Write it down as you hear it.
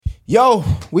Yo,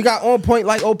 we got On Point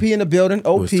Like OP in the building.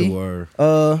 OP. What's the word?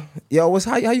 Yo,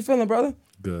 how you feeling, brother?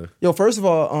 Good. Yo, first of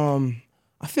all,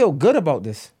 I feel good about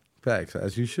this. Facts,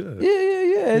 as you should.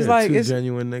 Yeah. It's like two it's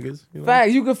genuine niggas. You know?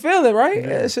 facts. You can feel it, right?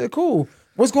 Yeah. That shit cool.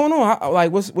 What's going on?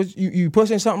 What's you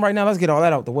pushing something right now? Let's get all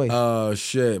that out the way.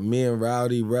 Shit. Me and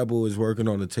Rowdy Rebel is working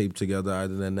on the tape together.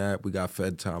 Other than that, we got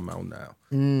Fed Time out now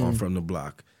on From the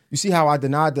Block. You see how I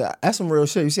denied that's some real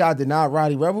shit. You see how I denied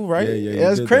Roddy Rebel, right? Yeah.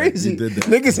 That's crazy. You did that.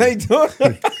 Niggas ain't doing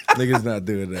that. Niggas not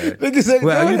doing that. Niggas ain't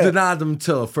well, doing you that. denied them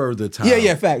till a further time.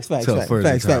 Yeah, facts. Facts. I'm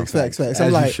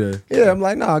As like, you should. yeah, I'm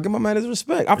like, nah, give my man his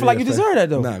respect. I feel like you deserve that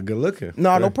though. Nah, good looking.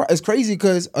 No problem. It's crazy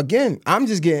because again, I'm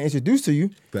just getting introduced to you,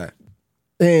 Fact.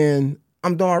 and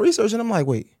I'm doing my research, and I'm like,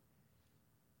 wait,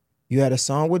 you had a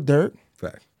song with Dirk,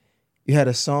 Fact. you had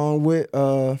a song with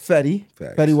Fetty,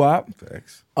 Facts. Fetty Wap,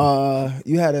 Facts.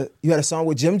 you had a song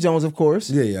with Jim Jones, of course.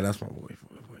 Yeah, that's my boy.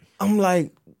 I'm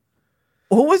like,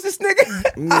 who was this nigga?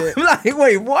 Yeah. I'm like,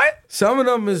 wait, what? Some of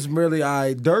them is really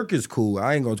Dirk is cool.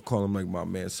 I ain't gonna call him like my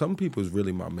man. Some people is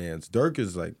really my mans. Dirk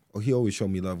is like, he always show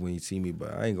me love when he see me,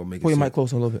 but I ain't gonna make it. Pull your seem, mic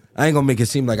closer a little bit. I ain't gonna make it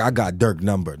seem like I got Dirk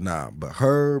number. Nah, but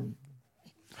Herb,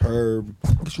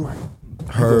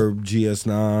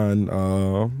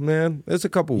 GS9. Man, there's a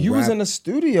couple. You was in the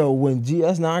studio when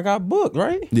GS9 got booked,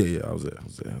 right? Yeah. I was there.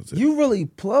 You really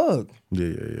plugged.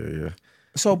 Yeah.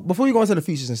 So before you go into the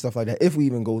features and stuff like that, if we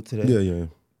even go to that, Yeah.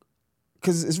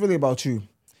 because it's really about you.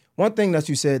 One thing that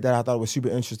you said that I thought was super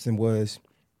interesting was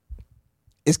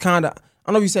it's kind of, I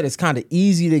don't know if you said it's kind of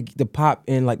easy to pop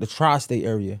in like the tri-state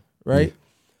area, right? Yeah.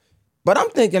 But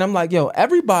I'm like, yo,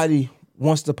 everybody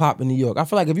wants to pop in New York. I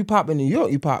feel like if you pop in New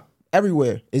York, you pop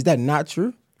everywhere. Is that not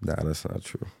true? Nah, that's not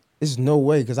true. There's no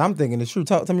way, because I'm thinking it's true.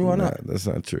 Tell me why not. That's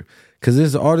not true. Because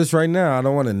there's artists right now, I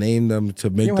don't want to name them to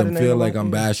make them feel like I'm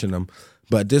bashing them.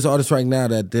 But there's artists right now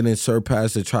that didn't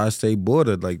surpass the tri-state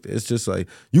border. Like, it's just like,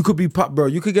 you could be pop, bro.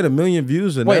 You could get 1 million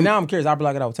views. And wait, now I'm curious. I'll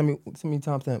block it out. Tell me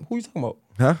timestamp. Who you talking about?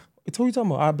 Huh? Who you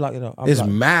talking about? I'll block it out. It's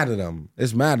mad at them.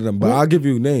 But I'll give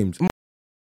you names.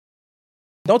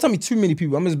 Don't tell me too many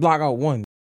people. I'm just block out one.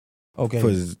 Okay.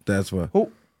 Because that's what. Who?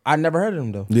 I never heard of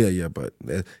him though. Yeah, but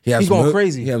he's going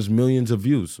crazy. He has millions of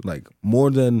views, like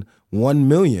more than 1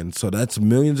 million. So that's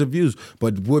millions of views.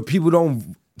 But what people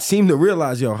don't seem to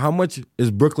realize, how much is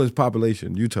Brooklyn's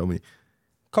population? You tell me.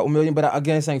 Couple million, but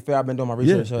again, this ain't fair. I've been doing my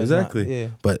research. Yeah, so exactly.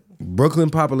 Not. But Brooklyn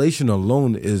population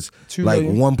alone is 2 like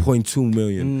million? 1.2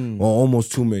 million or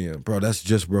almost 2 million. Bro, that's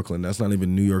just Brooklyn. That's not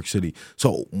even New York City.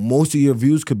 So most of your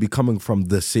views could be coming from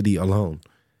the city alone.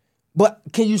 But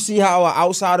can you see how an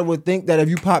outsider would think that if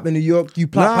you pop in New York, you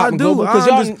pop in global? Because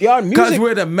y'all music. Because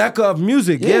we're the mecca of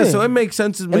music. Yeah, so it makes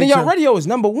sense. And then y'all radio is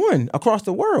 #1 across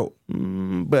the world.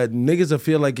 But niggas will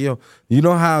feel like, you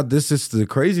know how this is the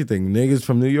crazy thing. Niggas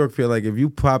from New York feel like if you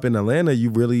pop in Atlanta, you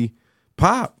really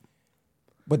pop.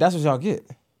 But that's what y'all get.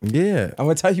 Yeah. I'm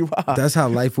going to tell you why. That's how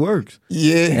life works.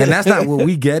 Yeah. And that's not what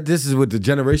we get. This is what the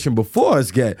generation before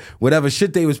us get. Whatever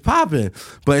shit they was popping.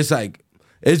 But it's like,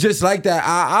 it's just like that.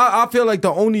 I feel like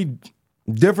the only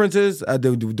difference is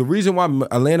the reason why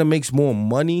Atlanta makes more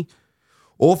money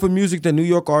off of music than New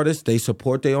York artists, they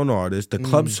support their own artists. The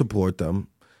clubs support them.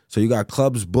 So you got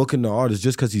clubs booking the artist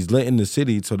just because he's lit in the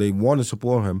city, so they want to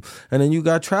support him. And then you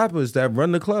got trappers that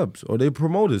run the clubs or they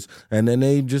promoters. And then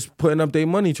they just putting up their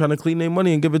money, trying to clean their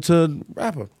money and give it to a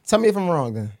rapper. Tell me if I'm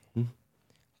wrong then.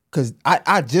 Because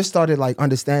I just started like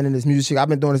understanding this music shit. I've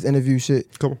been doing this interview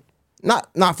shit. Come on.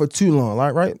 Not for too long,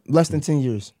 right? Less than 10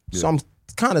 years. Yeah. So I'm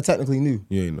kind of technically new.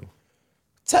 You ain't know.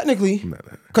 Technically,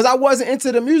 because I wasn't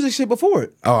into the music shit before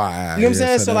it. Oh, you know what I'm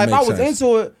saying? So like, if I was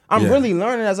into it, I'm really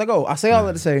learning as I go. I say all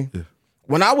that to say,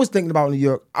 when I was thinking about New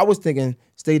York, I was thinking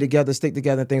stay together, stick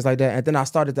together, and things like that. And then I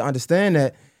started to understand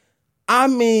that, I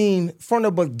mean, from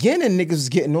the beginning, niggas was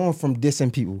getting on from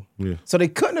dissing people. Yeah. So they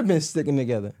couldn't have been sticking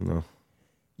together. No.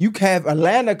 You have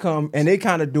Atlanta come and they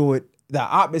kind of do it the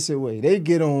opposite way. They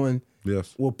get on.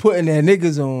 Yes. We're putting their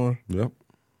niggas on. Yep.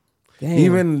 Damn.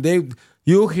 Even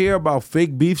you'll hear about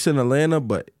fake beefs in Atlanta,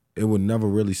 but it would never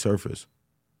really surface.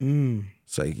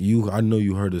 It's like I know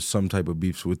you heard of some type of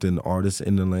beefs within artists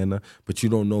in Atlanta, but you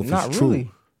don't know if it's true.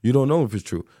 You don't know if it's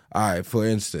true. All right, for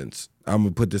instance, I'm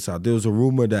gonna put this out. There was a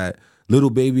rumor that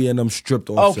Lil Baby and them stripped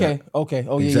off. Okay.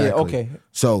 Oh exactly. yeah. Okay.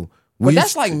 So, but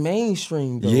that's like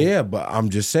mainstream, though. Yeah, but I'm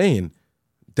just saying.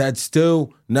 That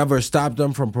still never stopped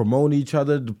them from promoting each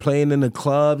other, playing in the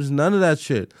clubs, none of that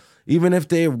shit. Even if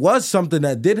there was something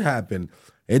that did happen,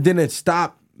 it didn't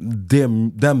stop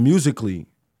them musically,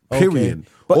 period. Okay.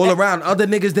 But all around, other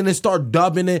niggas didn't start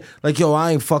dubbing it like, yo,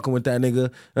 I ain't fucking with that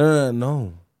nigga.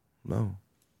 No.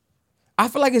 I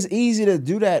feel like it's easy to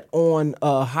do that on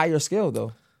a higher scale,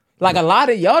 though. Like a lot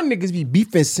of y'all niggas be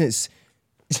beefing since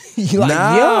young.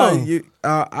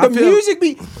 I the music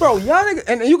be, bro, y'all niggas,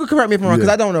 and you can correct me if I'm wrong, because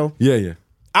I don't know. Yeah.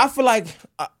 I feel like,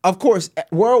 of course,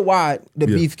 worldwide, the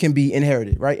beef can be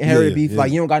inherited, right? Inherited beef,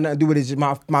 like you don't got nothing to do with it, it's just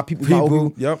my people, my old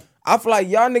people. Yep. I feel like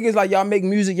y'all niggas, like y'all make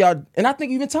music, y'all, and I think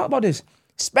you even talk about this,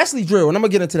 especially drill, and I'm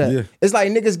gonna get into that. Yeah. It's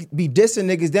like niggas be dissing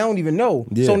niggas, they don't even know.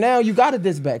 Yeah. So now you got a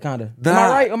diss back, kind of. Am I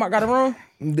right? Am I got it wrong?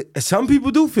 Some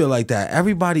people do feel like that.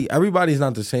 Everybody's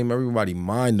not the same. Everybody's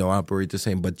mind don't operate the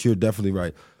same, but you're definitely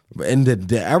right. And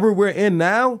the era we're in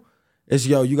now is,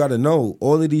 you got to know,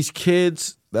 all of these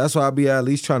kids, that's why I be at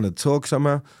least trying to talk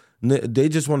somehow. They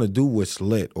just want to do what's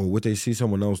lit or what they see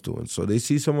someone else doing. So they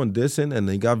see someone dissing and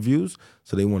they got views,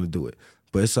 so they want to do it.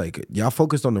 But it's like, y'all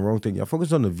focused on the wrong thing. Y'all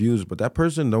focused on the views, but that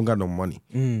person don't got no money.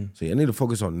 So you need to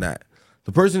focus on that.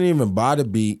 The person didn't even buy the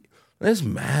beat. It's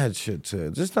mad shit, too.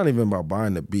 It's just not even about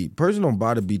buying the beat. Person don't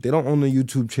buy the beat. They don't own a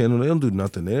YouTube channel. They don't do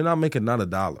nothing. They're not making not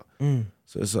 $1.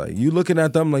 So it's like, you looking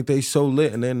at them like they so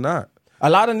lit and they're not. A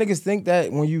lot of niggas think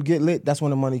that when you get lit, that's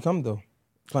when the money come, though.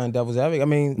 Playing devil's advocate. I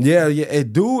mean, yeah,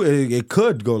 it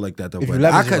could go like that though. But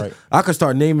I could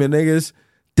start naming niggas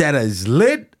that is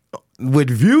lit with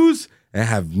views and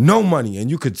have no money, and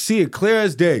you could see it clear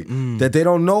as day that they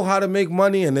don't know how to make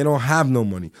money and they don't have no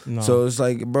money. No. So it's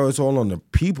like, bro, it's all on the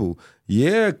people.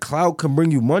 Yeah, clout can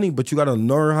bring you money, but you got to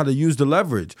learn how to use the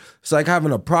leverage. It's like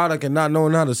having a product and not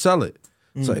knowing how to sell it.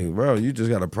 It's like, bro, you just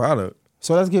got a product.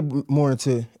 So let's get more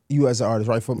into you as an artist,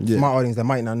 right? For my audience that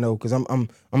might not know, because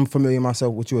I'm familiar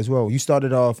myself with you as well. You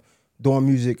started off doing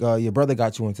music. Your brother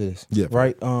got you into this,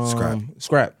 right?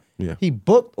 Scrap. Yeah. He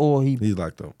booked or he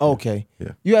locked up. Okay.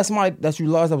 Yeah. You had somebody that you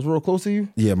lost that was real close to you?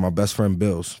 Yeah, my best friend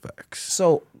Bill's. Facts.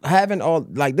 So having all,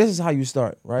 like, this is how you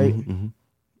start, right?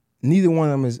 Neither one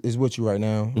of them is with you right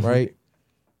now, right?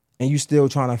 And you still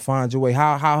trying to find your way.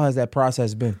 How has that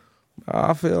process been?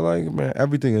 I feel like, man,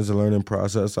 everything is a learning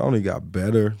process. I only got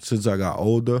better since I got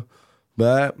older.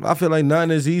 But I feel like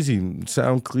nothing is easy.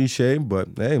 Sound cliche, but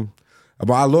hey.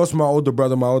 But I lost my older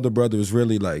brother. My older brother was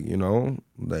really like,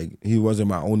 like he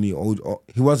wasn't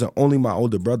only my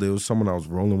older brother. It was someone I was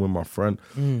rolling with, my friend.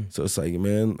 So it's like,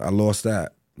 man, I lost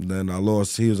that. Then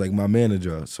he was like my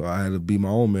manager. So I had to be my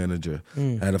own manager.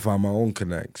 I had to find my own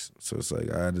connects. So it's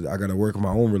like, I got to work on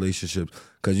my own relationships.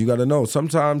 Because you got to know,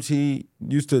 sometimes he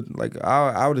used to, like,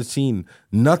 I would have seen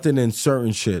nothing in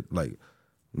certain shit. Like,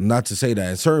 not to say that.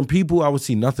 In certain people, I would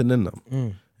see nothing in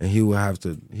them. And he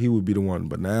would be the one.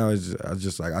 But now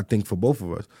I think for both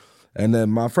of us. And then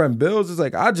my friend Bill's is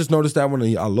like, I just noticed that when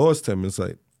I lost him. It's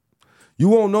like, you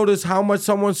won't notice how much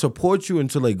someone supports you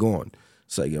until they gone.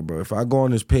 It's like, yeah, bro, if I go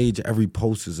on his page, every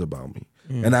post is about me.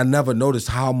 And I never noticed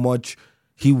how much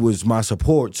he was my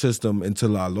support system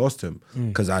until I lost him.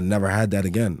 Because I never had that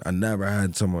again. I never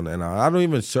had someone. And I don't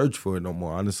even search for it no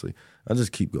more, honestly. I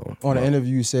just keep going. On the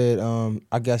interview, you said,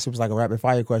 I guess it was like a rapid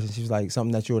fire question. She was like,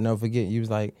 something that you'll never forget. You was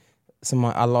like,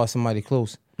 I lost somebody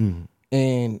close.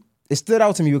 And it stood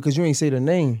out to me because you ain't say the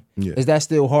name. Yeah. Is that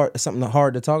still something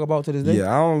hard to talk about to this day?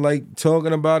 Yeah, I don't like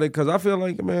talking about it because I feel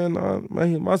like, man,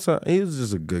 my son, he was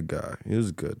just a good guy. He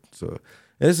was good. So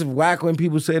it's whack when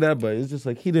people say that, but it's just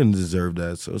like he didn't deserve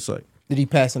that. So it's like. Did he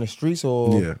pass in the streets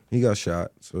or? Yeah, he got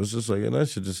shot. So it's just like, and that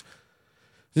should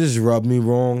just rubbed me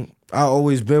wrong. I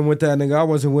always been with that nigga. I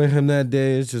wasn't with him that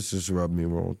day. It's just rubbed me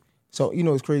wrong. So,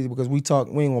 it's crazy because we ain't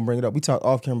gonna bring it up. We talk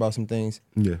off camera about some things.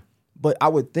 Yeah. But I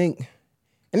would think,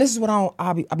 and this is what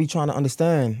I be trying to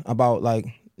understand about, like,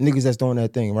 niggas that's doing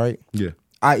that thing, right? Yeah.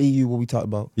 I.e. you, what we talked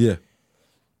about. Yeah.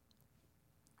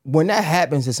 When that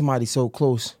happens to somebody so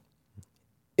close,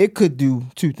 it could do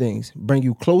two things. Bring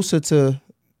you closer to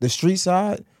the street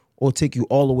side or take you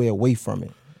all the way away from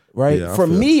it. Right? Yeah, For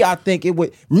me, I think it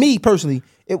would, me personally,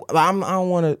 I don't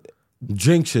want to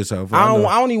jinx yourself. I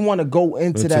don't even want to go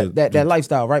into that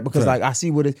lifestyle, right? Because like I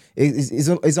see what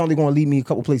it's only going to lead me a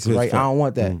couple places, right? I don't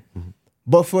want that.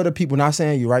 But for the people, not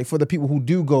saying you, right? For the people who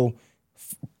do go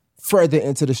further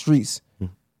into the streets,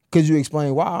 could you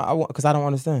explain why? Because I don't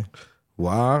understand.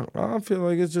 Why? I feel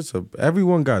like it's just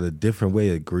everyone got a different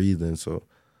way of breathing. So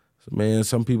man,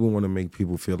 some people want to make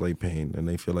people feel like pain, and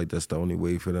they feel like that's the only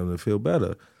way for them to feel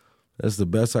better. That's the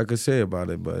best I could say about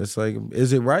it. But it's like,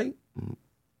 is it right?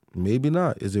 Maybe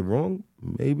not. Is it wrong?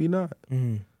 Maybe not.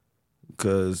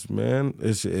 Because, man,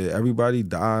 everybody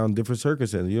die on different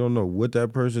circumstances. You don't know what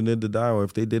that person did to die or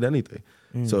if they did anything.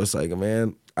 So it's like,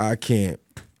 man, I can't.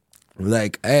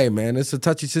 Like, hey, man, it's a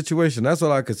touchy situation. That's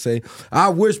all I could say. I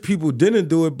wish people didn't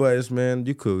do it, but man,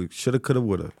 you shoulda, coulda,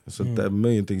 woulda. It's a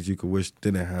million things you could wish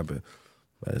didn't happen.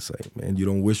 But it's like, man, you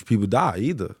don't wish people die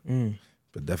either.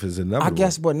 But death is inevitable. I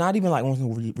guess, but not even like on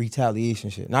some retaliation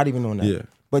shit. Not even on that. Yeah.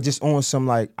 but just on some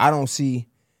like, I don't see,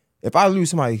 if I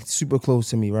lose somebody super close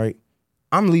to me, right,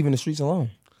 I'm leaving the streets alone.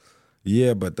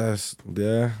 Yeah, but that's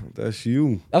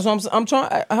you. That's what I'm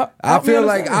trying. I feel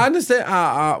like I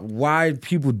understand why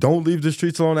people don't leave the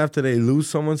streets alone after they lose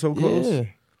someone so close. Yeah.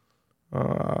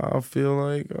 I feel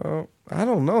like I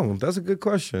don't know. That's a good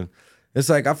question. It's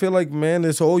like I feel like, man,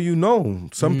 it's all you know.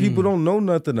 Some people don't know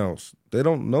nothing else. They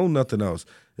don't know nothing else.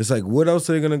 It's like, what else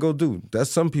are they gonna go do? That's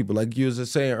some people, like you was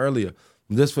just saying earlier.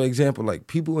 Just for example, like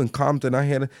people in Compton,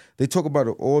 they talk about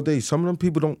it all day. Some of them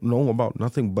people don't know about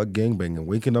nothing but gangbanging,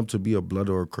 waking up to be a blood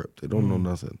or a Crip. They don't know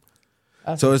nothing.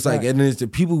 So it's like, and it's the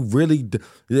people really,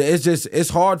 it's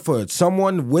hard for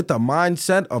someone with a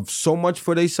mindset of so much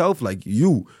for themselves. Like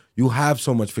you have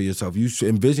so much for yourself. You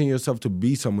envision yourself to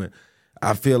be somewhere.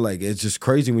 I feel like it's just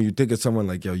crazy when you think of someone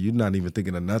like, yo, you're not even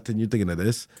thinking of nothing. You're thinking of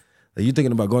this. Like you're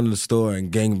thinking about going to the store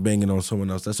and gang banging on someone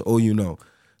else. That's all you know.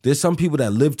 There's some people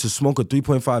that live to smoke a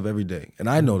 3.5 every day, and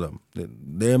I know them.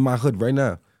 They're in my hood right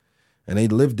now, and they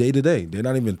live day to day. They're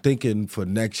not even thinking for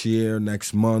next year,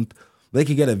 next month. They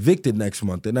could get evicted next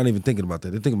month. They're not even thinking about that.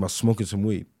 They're thinking about smoking some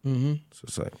weed. Mm-hmm. So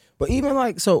it's like, but even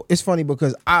like, so it's funny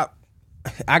because I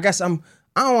guess I don't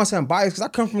want to say I'm biased because I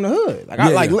come from the hood. Like I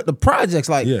like the projects.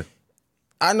 Like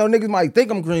I know niggas might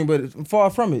think I'm green, but I'm far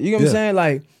from it. You know what I'm saying?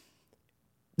 Like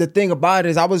the thing about it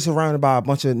is I was surrounded by a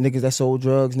bunch of niggas that sold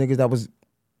drugs, niggas that was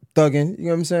thugging, you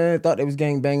know what I'm saying? Thought they was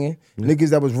gang banging.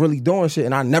 Niggas that was really doing shit,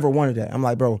 and I never wanted that. I'm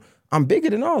like, bro, I'm bigger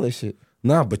than all this shit.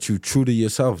 Nah, but you true to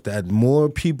yourself. That more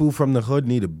people from the hood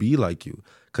need to be like you.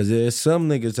 Because there's some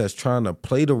niggas that's trying to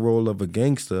play the role of a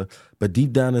gangster, but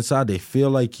deep down inside they feel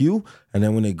like you, and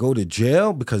then when they go to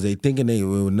jail because they thinking it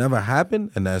will never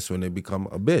happen, and that's when they become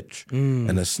a bitch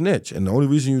and a snitch. And the only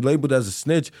reason you labeled as a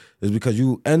snitch is because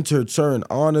you entered certain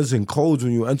honors and codes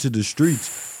when you entered the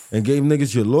streets and gave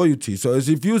niggas your loyalty. So as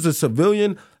if you was a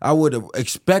civilian, I would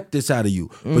expect this out of you.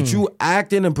 But you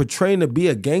acting and portraying to be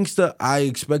a gangster, I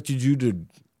expected you to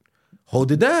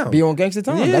hold it down. Be on gangster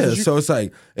time. Yeah, so it's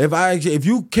like, if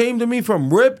you came to me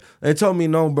from RIP and told me,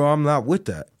 no, bro, I'm not with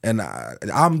that, and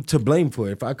I'm to blame for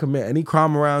it. If I commit any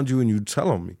crime around you and you tell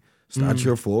on me, it's not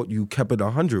your fault. You kept it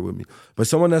 100 with me. But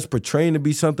someone that's portraying to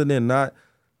be something they're not,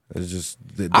 it's just,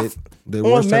 they're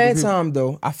on man time,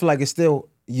 though, I feel like it's still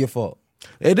your fault.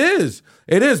 It is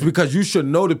because you should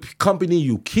know the company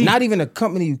you keep. Not even the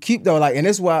company you keep though. Like, and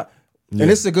this is why, and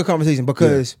this is a good conversation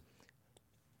because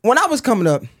when I was coming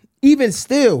up, even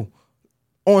still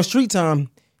on street time,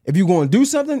 if you're going to do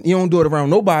something, you don't do it around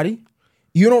nobody.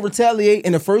 You don't retaliate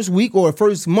in the first week or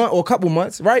first month or a couple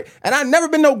months, right? And I've never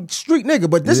been no street nigga,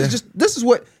 but this is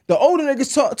what the older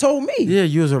niggas told me. Yeah,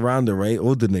 you was around the right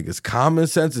older niggas. Common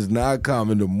sense is not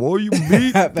common. The more you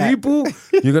meet people,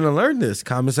 you're gonna learn this.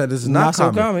 Common sense is not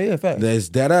common. So common, yeah, fact. That's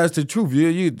the truth.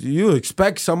 You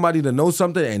expect somebody to know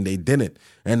something and they didn't.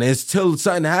 And it's till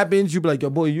something happens, you be like, yo,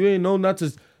 boy, you ain't know not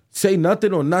to say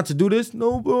nothing or not to do this?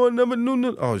 No, bro, I never knew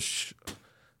nothing. Oh,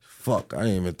 fuck, I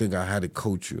didn't even think I had to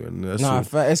coach you. And that's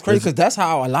it's crazy because that's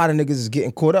how a lot of niggas is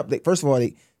getting caught up. First of all,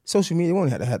 social media, we don't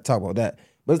have to talk about that.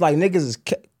 But it's like niggas is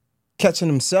catching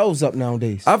themselves up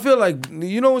nowadays. I feel like,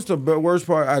 you know what's the worst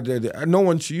part?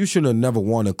 You should have never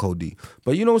wanted Cody.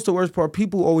 But you know what's the worst part?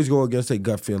 People always go against their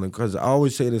gut feeling because I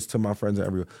always say this to my friends and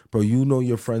everyone. Bro, you know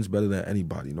your friends better than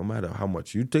anybody. No matter how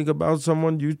much you think about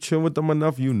someone, you chill with them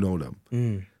enough, you know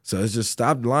them. So it's just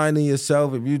stop lying to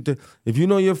yourself. If you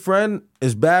know your friend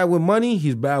is bad with money,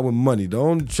 he's bad with money.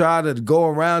 Don't try to go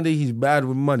around it. He's bad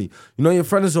with money. You know your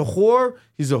friend is a whore,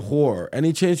 he's a whore.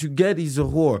 Any chance you get, he's a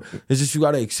whore. It's just you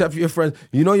got to accept your friend.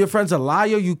 You know your friend's a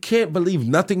liar, you can't believe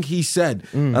nothing he said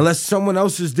unless someone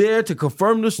else is there to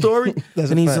confirm the story,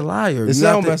 and he's a liar. It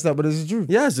sounds messed up, but it's the truth.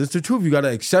 Yes, it's the truth. You got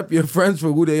to accept your friends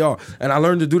for who they are. And I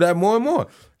learned to do that more and more.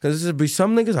 Because there's be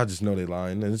some niggas, I just know they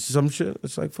lying. And it's some shit,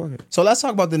 it's like, fuck it. So let's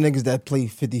talk about the niggas that play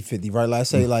 50-50, right? Like, I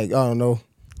say, like, I don't know.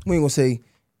 We ain't gonna say,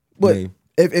 but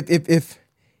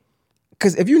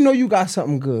because if you know you got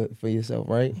something good for yourself,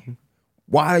 right?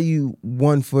 Why are you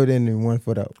 1 foot in and 1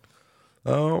 foot out?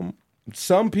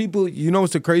 Some people, you know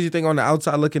what's the crazy thing on the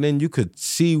outside looking in? You could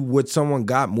see what someone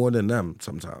got more than them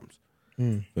sometimes.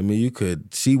 I mean, you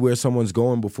could see where someone's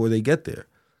going before they get there.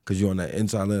 Because you're on that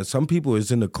inside lane. Some people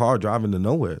is in the car driving to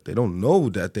nowhere. They don't know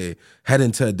that they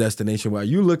heading to a destination while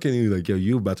you looking and you're like, yo,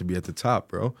 you about to be at the top,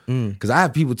 bro. Because I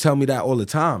have people tell me that all the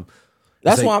time.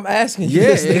 That's like, why I'm asking you.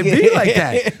 Yeah, it be like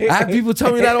that. I have people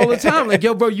tell me that all the time. Like,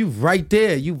 yo, bro, you right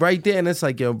there. You right there. And it's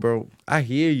like, yo, bro, I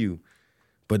hear you.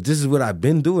 But this is what I've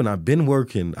been doing. I've been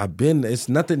working. It's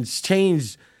nothing's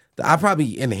changed. I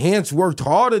probably enhanced, worked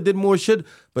harder, did more shit.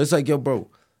 But it's like, yo,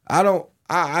 bro,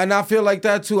 and I feel like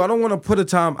that too. I don't want to put a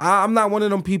time. I'm not one of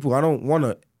them people. I don't want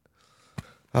to.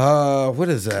 What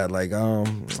is that? Like,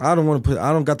 I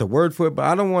don't got the word for it, but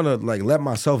I don't want to like let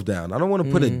myself down. I don't want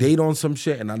to put a date on some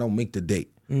shit and I don't make the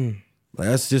date. Like,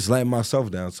 that's just letting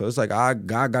myself down. So it's like,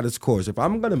 God got its course. If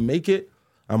I'm going to make it,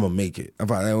 I'm going to make it.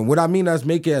 What I mean as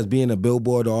make it as being a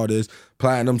billboard artist,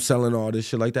 platinum selling artist,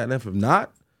 shit like that. And if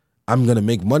not, I'm going to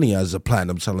make money as a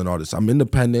platinum selling artist. I'm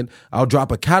independent. I'll drop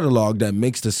a catalog that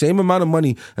makes the same amount of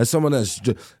money as someone that's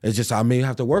it's just I may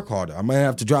have to work harder. I might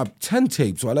have to drop 10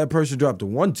 tapes while that person dropped the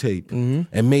one tape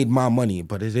and made my money.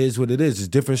 But it is what it is. It's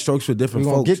different strokes for different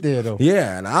folks. We're going to get there, though.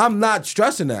 Yeah, and I'm not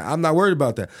stressing that. I'm not worried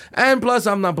about that. And plus,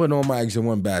 I'm not putting all my eggs in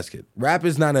one basket. Rap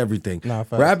is not everything. Nah,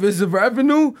 rap is the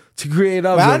revenue to create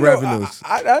other revenues.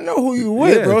 I know who you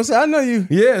with, bro. So I know you.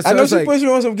 Yeah, so I know she put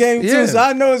you on some game, too, so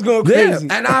I know it's going crazy.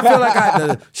 Yeah, and I feel like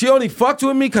she only fucked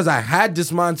with me because I had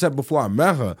this mindset before I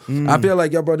met her. I feel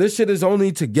like, yo, bro, this shit is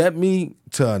only to get me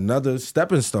to another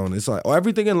stepping stone. It's like,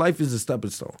 everything in life is a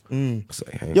stepping stone. It's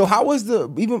like, hey. Yo, how was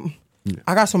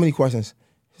I got so many questions.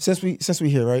 Since we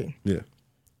here, right? Yeah.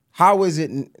 How is it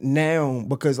now?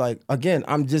 Because, like, again,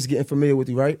 I'm just getting familiar with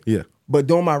you, right? Yeah. But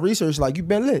doing my research, like, you've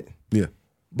been lit. Yeah.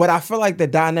 But I feel like the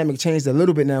dynamic changed a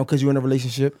little bit now because you're in a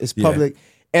relationship. It's public. Yeah.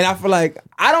 And I feel like,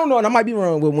 I don't know, and I might be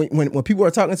wrong, but when people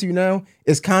are talking to you now,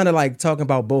 it's kind of like talking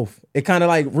about both. It kind of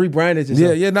like rebranded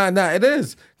yourself. Yeah, it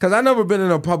is. Because I've never been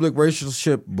in a public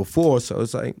relationship before, so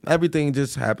it's like everything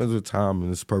just happens with time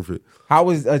and it's perfect. How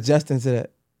was adjusting to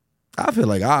that? I feel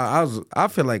like I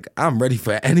feel like I'm ready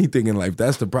for anything in life.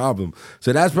 That's the problem.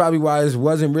 So that's probably why it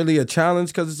wasn't really a challenge,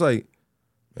 because it's like,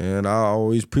 man, I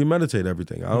always premeditate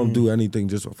everything. I don't do anything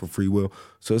just for free will.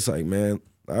 So it's like, man,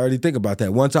 I already think about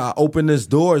that. Once I open this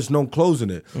door, there's no closing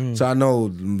it. So I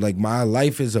know, like, my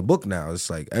life is a book now. It's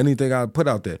like anything I put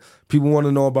out there. People want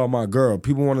to know about my girl.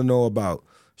 People want to know about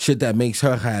shit that makes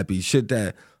her happy. Shit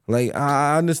that, like,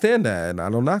 I understand that, and I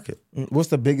don't knock it. What's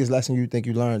the biggest lesson you think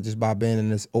you learned just by being in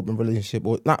this open relationship,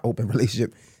 or not open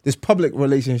relationship, this public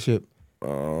relationship,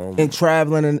 and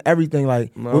traveling and everything?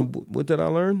 Like, what did I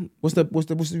learn? What do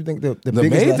you think the biggest main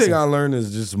lesson? thing I learned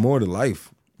is just more to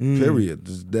life. Period.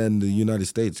 Than the United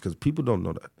States, because people don't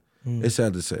know that. It's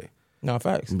sad to say. No,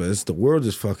 facts. But the world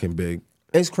is fucking big.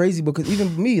 It's crazy because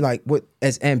even me, like,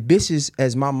 as ambitious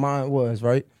as my mind was,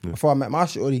 right? Yeah. Before I met my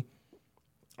shorty,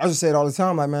 I just say it all the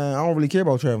time, like, man, I don't really care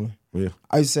about traveling. Yeah.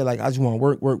 I just say, like, I just want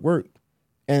to work.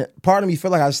 And part of me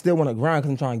feel like I still want to grind because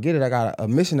I'm trying to get it. I got a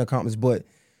mission to accomplish, but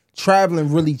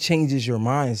traveling really changes your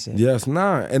mindset. Yes,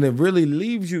 and it really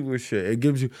leaves you with shit. It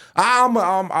gives you.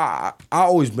 I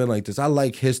always been like this. I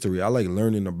like history. I like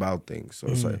learning about things. So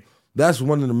it's like that's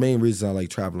one of the main reasons I like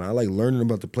traveling. I like learning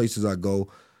about the places I go,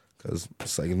 because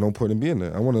it's like no point in being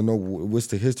there. I want to know what's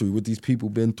the history, what these people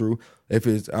been through.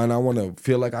 And I want to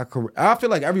feel like I feel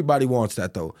like everybody wants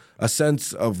that though, a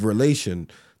sense of relation.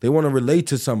 They want to relate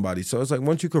to somebody. So it's like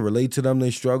once you can relate to them,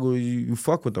 they struggle, you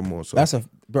fuck with them more. So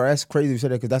that's crazy you said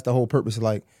that, because that's the whole purpose of,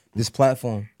 like, this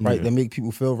platform, right? They make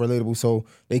people feel relatable so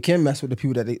they can mess with the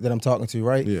people that I'm talking to,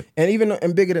 right? Yeah. And even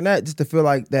and bigger than that, just to feel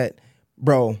like that,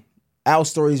 bro, our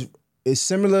stories is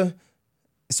similar,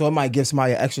 so it might give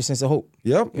somebody an extra sense of hope.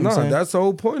 Yep. You know that's the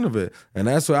whole point of it. And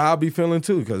that's what I'll be feeling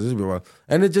too, because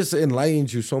and it just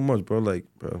enlightens you so much, bro. Like,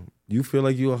 bro, you feel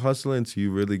like you're a hustler until you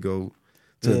really go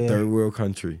to a third world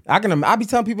country. I be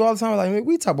telling people all the time, like,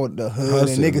 we talk about the hood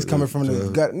and niggas coming from the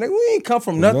gut. Nigga, we ain't come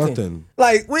from nothing.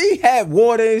 Like, we had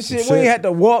water and shit. We ain't had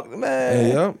to walk, man.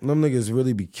 Yeah, them niggas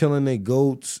really be killing their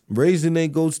goats, raising their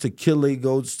goats to kill their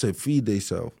goats to feed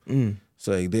themselves. It's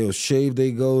like they'll shave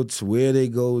their goats, wear their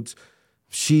goats,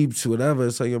 sheeps, whatever.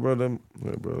 It's like, bro,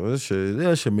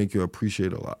 that should make you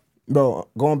appreciate a lot. Bro,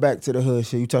 going back to the hood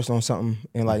shit, you touched on something,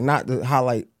 and, like, not to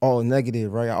highlight all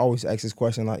negative, right? I always ask this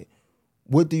question, like,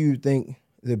 what do you think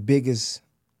the biggest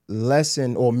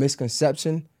lesson or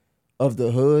misconception of the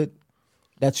hood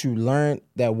that you learned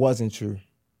that wasn't true?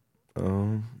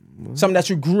 Something that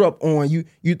you grew up on,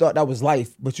 you thought that was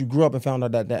life, but you grew up and found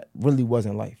out that really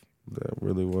wasn't life. That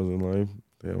really wasn't life?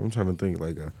 Yeah, I'm trying to think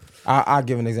like I'll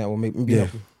give an example, maybe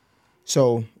help you.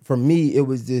 So for me, it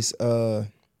was this. So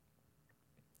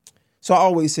I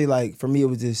always say, like, for me, it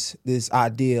was this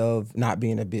idea of not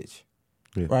being a bitch,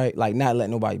 right? Like, not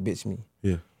letting nobody bitch me.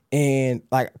 Yeah. And,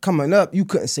 like, coming up, you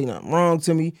couldn't say nothing wrong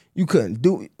to me. You couldn't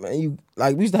do it, man.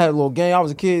 We used to have a little game. I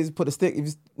was a kid. Put a stick. If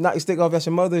you knock your stick off at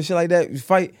your mother and shit like that, you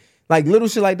fight, like, little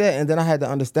shit like that. And then I had to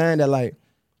understand that, like,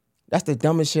 that's the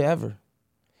dumbest shit ever.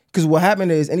 Because what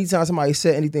happened is, anytime somebody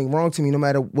said anything wrong to me, no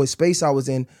matter what space I was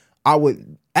in, I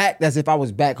would act as if I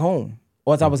was back home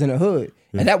or as I was in the hood,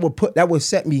 and that would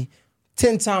set me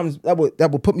 10 times. That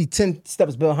would put me 10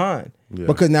 steps behind,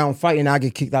 because now I'm fighting. I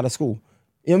get kicked out of school.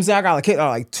 You know what I'm saying? I got like kicked out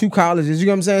of like 2 colleges. You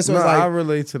know what I'm saying? So it's like I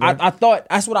relate to that. I thought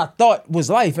that's what I thought was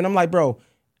life, and I'm like, bro,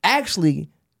 actually,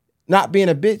 not being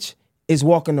a bitch is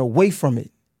walking away from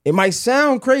it. It might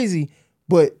sound crazy,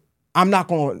 but I'm not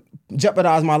gonna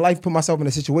jeopardize my life, put myself in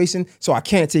a situation so I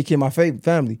can't take care of my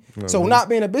family. So not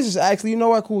being a bitch is actually, you know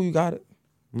what? Cool, you got it.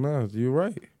 No, you're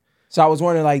right. So I was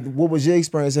wondering, like, what was your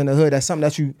experience in the hood? That's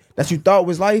something that you thought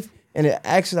was life, and it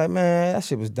actually, like, man, that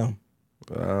shit was dumb.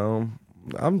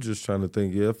 I'm just trying to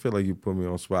think. Yeah, I feel like you put me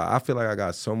on spot. I feel like I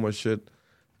got so much shit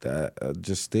that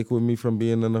just stick with me from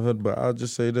being in the hood. But I'll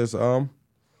just say this: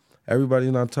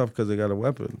 everybody's not tough because they got a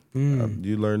weapon.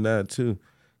 You learn that too,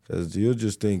 because you'll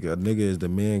just think a nigga is the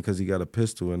man because he got a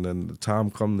pistol, and then the time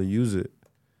come to use it,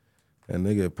 and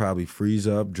nigga probably freeze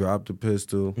up, drop the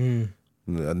pistol.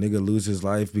 A nigga lose his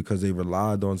life because they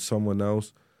relied on someone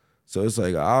else. So it's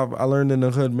like I learned in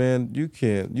the hood, man. You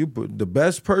can't. You put the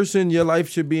best person your life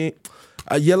should be.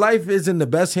 Your life is in the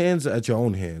best hands at your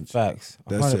own hands. Facts.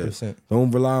 100%. That's it.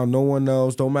 Don't rely on no one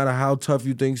else. Don't matter how tough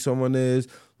you think someone is.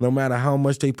 No matter how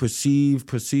much they perceive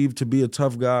to be a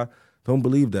tough guy. Don't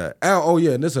believe that. Oh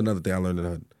yeah, and this is another thing I learned in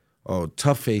the hood. Oh,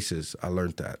 tough faces. I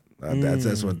learned that.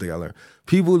 That's one thing I learned.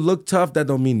 People look tough. That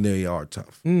don't mean they are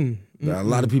tough. A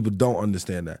lot of people don't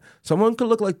understand that. Someone could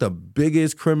look like the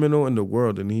biggest criminal in the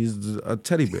world, and he's a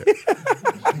teddy bear.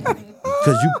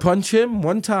 Because you punch him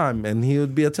one time, and he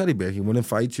would be a teddy bear. He wouldn't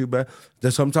fight you back.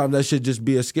 Sometimes that should just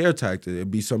be a scare tactic. It'd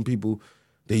be some people,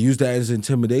 they use that as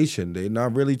intimidation. They're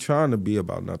not really trying to be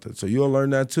about nothing. So you'll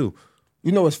learn that too.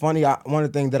 You know what's funny? One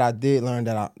of the things that I did learn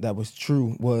that was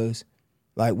true was,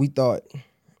 like, we thought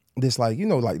this, like, you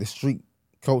know, like the street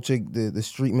culture, the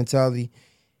street mentality.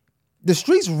 The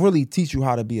streets really teach you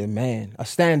how to be a man, a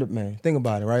stand-up man. Think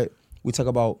about it, right? We talk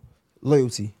about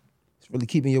loyalty. It's really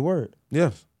keeping your word.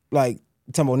 Yes. Like,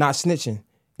 talking about not snitching.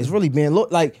 It's really being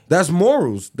like. That's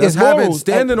morals. That's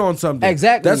standing on something.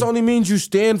 Exactly. That only means you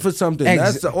stand for something.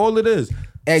 That's all it is.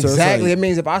 Exactly. So it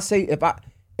means if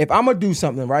I'm gonna do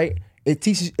something, right? It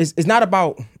teaches. It's not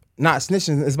about not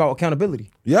snitching. It's about accountability.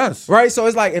 Yes. Right. So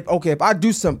it's like if I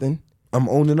do something, I'm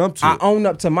owning up to it. I own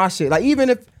up to my shit. Like,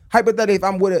 even if hypothetically, if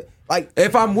I'm with it, like,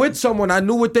 if I'm with someone, I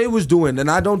knew what they was doing,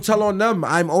 and I don't tell on them.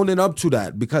 I'm owning up to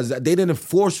that because they didn't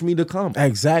force me to come.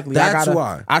 Exactly. That's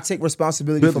why I take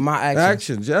responsibility for my actions.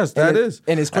 Actions, yes, that is.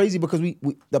 And it's crazy because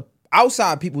the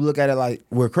outside people look at it like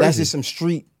we're crazy. That's just some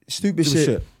street stupid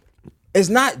shit. It's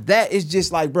not that. It's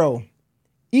just like, bro,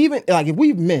 even like if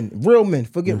we real men,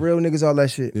 forget real niggas, all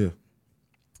that shit. Yeah.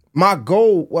 My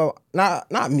goal, well,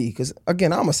 not me, because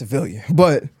again, I'm a civilian,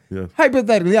 but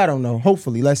hypothetically, I don't know.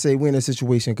 Hopefully, let's say we're in a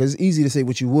situation, because it's easy to say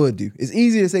what you would do. It's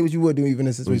easy to say what you would do even in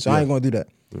a situation. So I ain't gonna do that.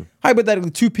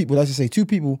 Hypothetically, 2 people, let's just say 2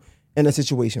 people in a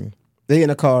situation. They in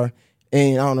a car,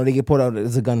 and I don't know, they get pulled out,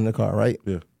 there's a gun in the car, right?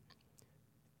 Yeah.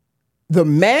 The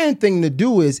man thing to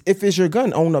do is, if it's your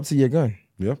gun, own up to your gun.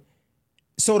 Yeah.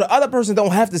 So the other person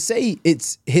don't have to say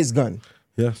it's his gun.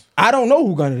 Yes. I don't know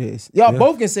who gun it is. Y'all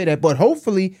both can say that, but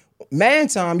hopefully, man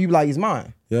time, you be like, it's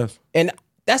mine. Yes. And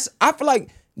I feel like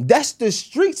that's the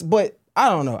streets, but I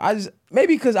don't know.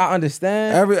 Maybe because I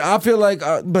understand. I feel like,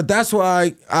 but that's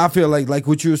why I feel like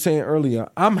what you were saying earlier,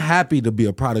 I'm happy to be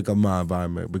a product of my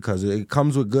environment because it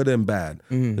comes with good and bad.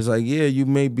 It's like, yeah, you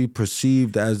may be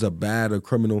perceived as a bad or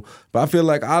criminal, but I feel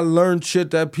like I learned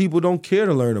shit that people don't care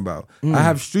to learn about. I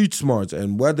have street smarts,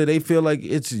 and whether they feel like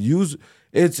it's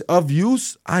of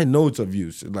use, I know it's of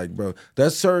use. Like, bro,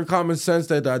 that's certain common sense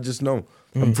that I just know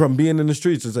from being in the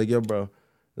streets. It's like, yo, bro,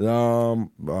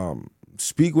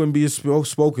 speak when being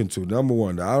spoken to. Number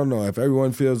one. I don't know if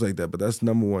everyone feels like that, but that's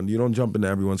number one. You don't jump into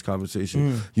everyone's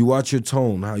conversation. You watch your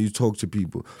tone, how you talk to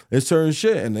people. It's certain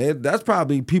shit, and that's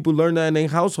probably people learn that in their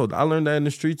household. I learned that in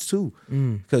the streets too,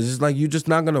 because it's like you're just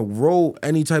not gonna roll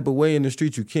any type of way in the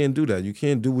streets. You can't do that. You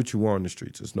can't do what you want in the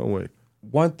streets. There's no way.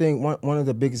 One of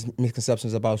the biggest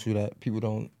misconceptions about you that people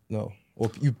don't know, or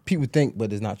people think,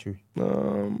 but it's not true.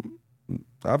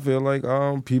 I feel like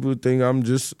people think I'm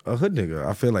just a hood nigga.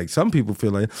 I feel like some people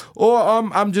feel like, or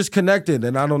I'm just connected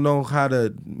and I don't know how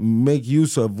to make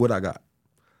use of what I got.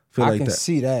 I can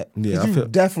see that. Yeah, you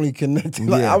definitely connected.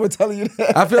 Like, I would tell you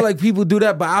that. I feel like people do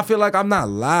that, but I feel like I'm not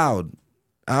loud.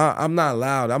 I'm not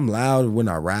loud. I'm loud when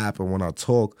I rap and when I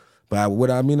talk. But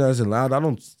what I mean as in loud, I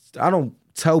don't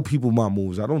tell people my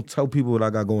moves. I don't tell people what I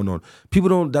got going on.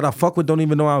 People that I fuck with don't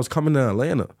even know I was coming to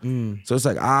Atlanta. So it's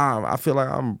like, I feel like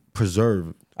I'm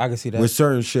preserved. I can see that. With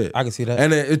certain shit. I can see that.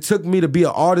 And it took me to be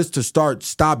an artist to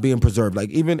stop being preserved. Like,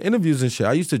 even interviews and shit,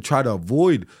 I used to try to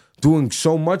avoid doing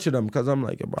so much of them because I'm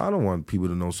like, bro, I don't want people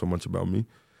to know so much about me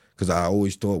because I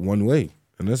always thought one way.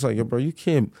 And it's like, bro, you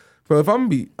can't Bro, if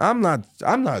I'm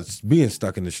not being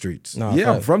stuck in the streets. No, yeah,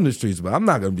 fact. I'm from the streets, but I'm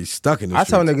not gonna be stuck in the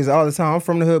streets. I tell niggas all the time, I'm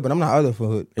from the hood, but I'm not out of the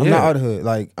hood. I'm not out of the hood.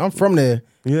 Like, I'm from there.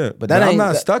 Yeah, but that I'm ain't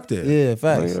not stuck there. Yeah,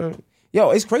 facts. Yo,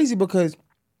 it's crazy because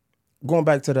going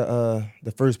back to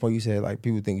the first point you said, like,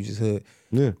 people think you just hood.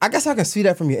 Yeah. I guess I can see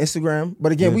that from your Instagram,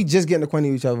 but again, we just getting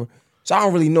acquainted with each other, so I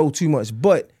don't really know too much.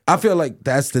 But I feel like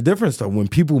that's the difference, though. When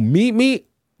people meet me,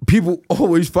 people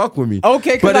always fuck with me.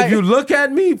 Okay, but if you look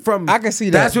at me from, I can see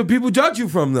that. That's what people judge you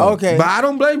from, though. Okay, but I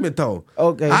don't blame it though.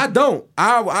 Okay, I don't.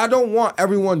 I don't want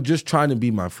everyone just trying to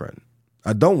be my friend.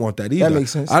 I don't want that either. That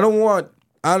makes sense. I don't want.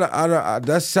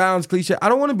 That sounds cliche. I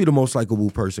don't want to be the most likable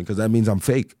person because that means I'm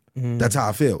fake. Mm-hmm. That's how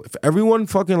I feel. If everyone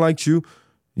fucking likes you,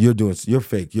 you're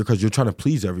fake. Because you're trying to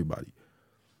please everybody.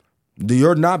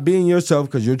 You're not being yourself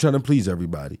because you're trying to please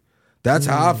everybody. That's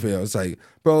how I feel. It's like,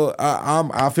 bro,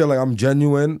 I feel like I'm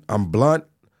genuine, I'm blunt,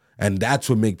 and that's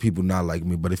what make people not like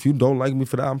me. But if you don't like me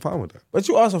for that, I'm fine with that. But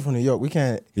you also from New York. We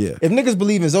can't. Yeah. If niggas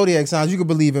believe in zodiac signs, you can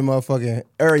believe in motherfucking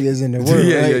areas in the world.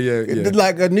 Yeah.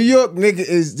 Like a New York nigga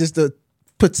is just a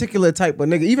particular type of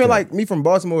nigga. Even like me from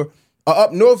Baltimore,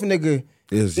 up north nigga.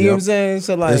 You know what I'm saying?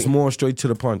 So like, it's more straight to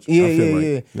the punch.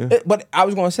 Yeah. But I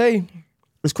was gonna say,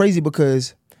 it's crazy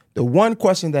because the one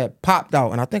question that popped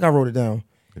out, and I think I wrote it down.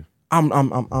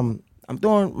 I'm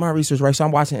doing my research, right? So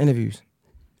I'm watching interviews,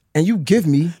 and you give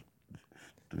me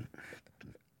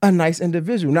a nice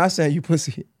individual. Not saying you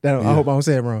pussy. I hope I don't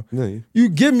say it wrong. Yeah. You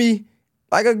give me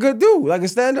like a good dude, like a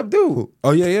stand-up dude.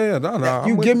 Oh yeah. No.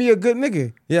 You give me a good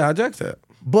nigga. Yeah, I jack that.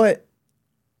 But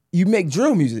you make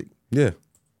drill music. Yeah.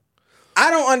 I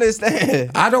don't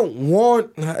understand. I don't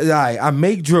want. I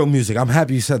make drill music. I'm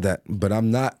happy you said that, but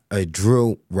I'm not a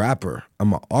drill rapper.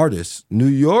 I'm an artist. New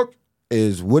York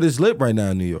is what is lit right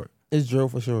now in New York. It's drill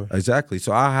for sure. Exactly.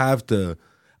 So I have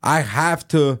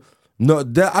to. No,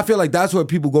 I feel like that's where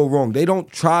people go wrong. They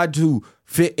don't try to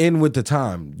fit in with the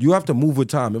time. You have to move with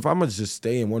time. If I'm gonna just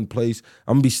stay in one place,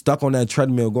 I'm gonna be stuck on that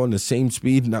treadmill going the same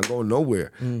speed, not going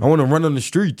nowhere. I want to run on the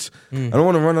streets. I don't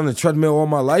want to run on the treadmill all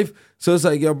my life. So it's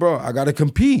like, yo, bro, I gotta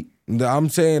compete. I'm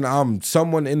saying I'm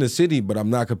someone in the city, but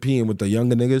I'm not competing with the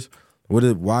younger niggas.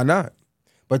 Why not?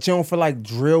 But you don't feel like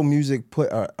drill music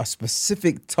put a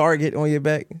specific target on your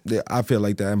back? Yeah, I feel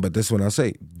like that, but this is what I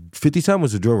say. 50 Cent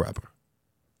was a drill rapper.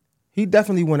 He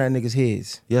definitely won that nigga's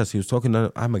heads. Yes, he was talking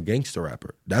to, I'm a gangster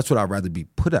rapper. That's what I'd rather be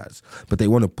put as. But they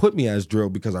want to put me as drill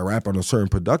because I rap on a certain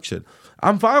production.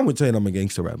 I'm fine with saying I'm a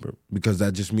gangster rapper because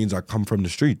that just means I come from the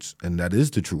streets, and that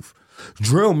is the truth.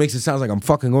 Drill makes it sound like I'm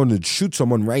fucking going to shoot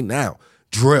someone right now.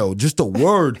 Drill, just the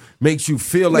word makes you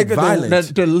feel like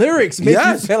violence. The lyrics make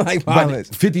you feel like violence.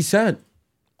 But 50 Cent,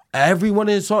 everyone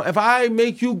in his song, if I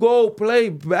make you go play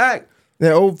back.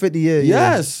 That old 50 years.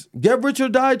 Yes. Get rich or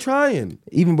die trying.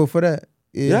 Even before that.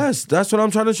 Yeah. Yes, that's what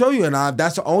I'm trying to show you. And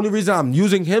that's the only reason I'm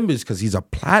using him is because he's a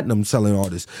platinum selling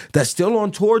artist that's still on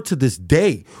tour to this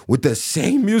day with the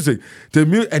same music.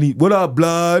 And he, what up,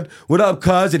 blood? What up,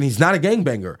 cuz? And he's not a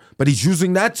gangbanger, but he's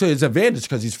using that to his advantage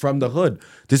because he's from the hood.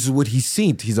 This is what he's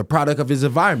seen. He's a product of his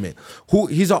environment.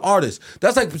 He's an artist.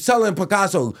 That's like selling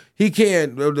Picasso. He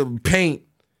can't paint.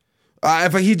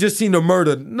 If he just seen the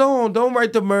murder. No, don't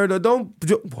write the murder.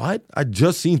 What? I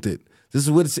just seen it. This is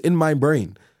what's in my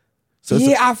brain. So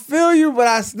I feel you, but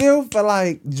I still feel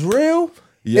like drill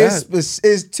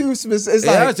is too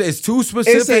specific. It's too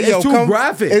specific. It's too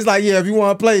graphic. It's like, if you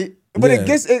want to play. But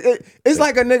it's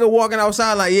like a nigga walking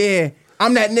outside like,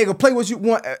 I'm that nigga. Play what you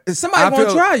want. Somebody want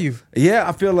to try you. Yeah,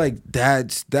 I feel like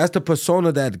that's the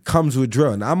persona that comes with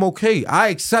drill. And I'm okay. I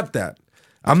accept that.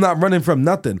 I'm not running from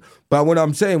nothing. But what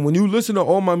I'm saying, when you listen to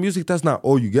all my music, that's not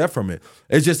all you get from it.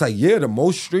 It's just like, the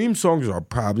most streamed songs are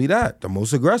probably the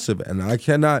most aggressive. And I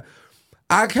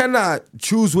cannot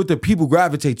choose what the people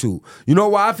gravitate to. You know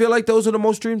why I feel like those are the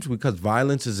most streamed? Because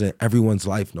violence is in everyone's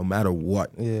life, no matter what.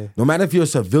 Yeah. No matter if you're a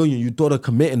civilian, you thought of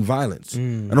committing violence.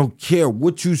 I don't care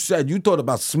what you said. You thought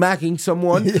about smacking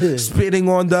someone, spitting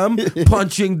on them,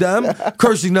 punching them,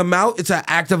 cursing them out. It's an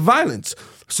act of violence.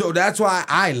 So that's why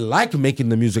I like making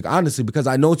the music, honestly, because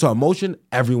I know it's an emotion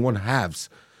everyone has.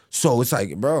 So it's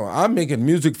like, bro, I'm making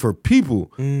music for people.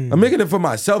 I'm making it for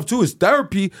myself too. It's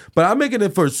therapy, but I'm making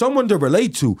it for someone to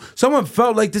relate to. Someone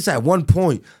felt like this at one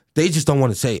point. They just don't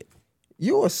want to say it.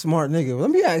 You a smart nigga. Let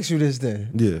me ask you this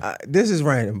then. Yeah. This is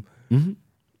random. Mm-hmm.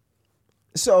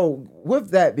 So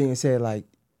with that being said, like,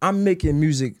 I'm making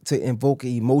music to invoke an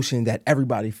emotion that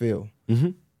everybody feel. Mm-hmm.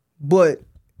 But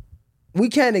we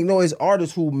can't ignore as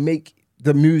artists who make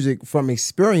the music from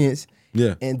experience.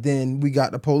 Yeah. And then we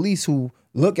got the police who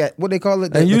look at what they call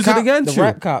it. And use it against the you.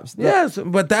 rap cops. Yes,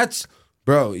 but that's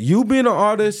Bro, you being an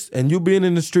artist and you being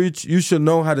in the streets, you should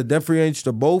know how to differentiate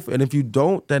the both. And if you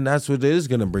don't, then that's what it is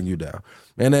gonna bring you down.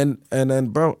 And then,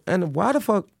 bro, and why the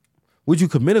fuck would you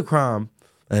commit a crime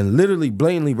and literally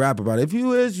blatantly rap about it? If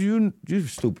you is, you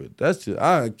stupid. That's just,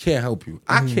 I can't help you.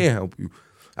 I can't help you.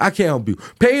 I can't help you.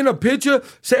 Painting a picture,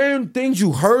 saying things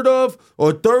you heard of,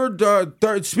 or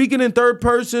third speaking in third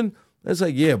person. It's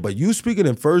like, yeah, but you speaking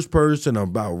in first person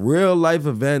about real life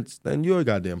events, then you're a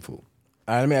goddamn fool.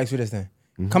 All right, let me ask you this then.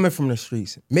 Coming from the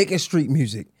streets, making street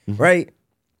music, right?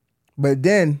 But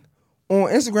then on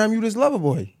Instagram, you this lover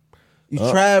boy. You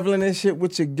traveling and shit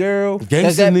with your girl.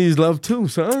 Gangsta needs love too,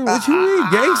 son. What you mean?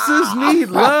 Gangsters need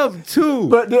love too.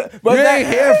 But that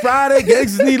hair Friday,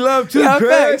 gangsters need love too,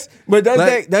 facts. But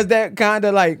does that kind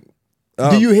of like,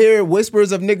 do you hear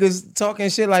whispers of niggas talking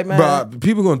shit like, man? Bro,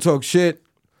 people gonna talk shit.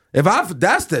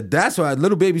 That's why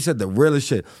Little Baby said the realest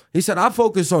shit. He said, I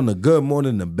focus on the good more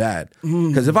than the bad.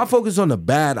 Because if I focus on the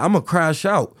bad, I'm going to crash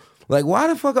out. Like, why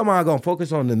the fuck am I going to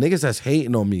focus on the niggas that's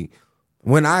hating on me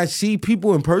when I see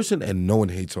people in person and no one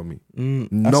hates on me?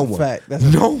 No one. Fact.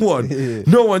 No one. Yeah.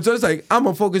 No one. So it's like, I'm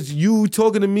going to focus you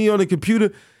talking to me on the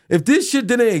computer. If this shit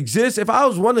didn't exist, if I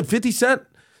was running 50 Cent,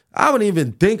 I wouldn't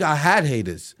even think I had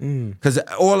haters. Because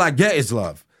all I get is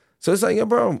love. So it's like, yeah,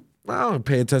 bro, I don't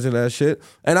pay attention to that shit.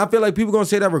 And I feel like people gonna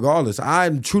say that regardless.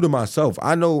 I'm true to myself.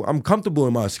 I know I'm comfortable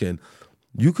in my skin.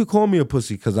 You could call me a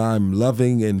pussy because I'm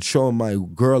loving and showing my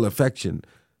girl affection.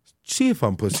 See if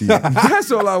I'm pussy.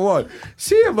 That's all I want.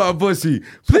 See if I'm pussy.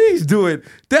 Please do it.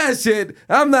 That's it.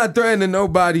 I'm not threatening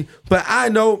nobody. But I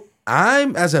know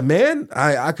I'm, as a man,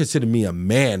 I consider me a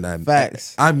man.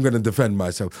 Facts. I'm gonna defend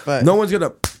myself. Facts. No one's gonna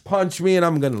punch me and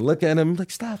I'm gonna look at him like,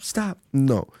 stop.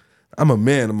 No. I'm a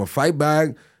man. I'm gonna fight back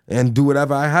and do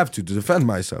whatever I have to defend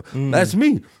myself. That's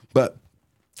me. But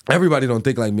everybody don't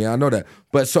think like me. I know that.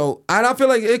 But so, and I feel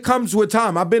like it comes with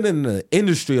time. I've been in the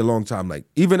industry a long time. Like,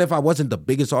 even if I wasn't the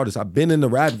biggest artist, I've been in the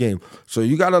rap game. So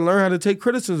you got to learn how to take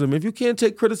criticism. If you can't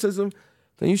take criticism,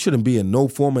 then you shouldn't be in no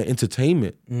form of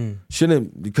entertainment.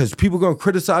 Shouldn't, because people going to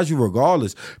criticize you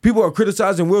regardless. People are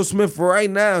criticizing Will Smith right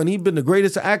now, and he's been the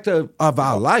greatest actor of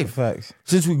our life. Facts.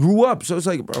 Since we grew up. So it's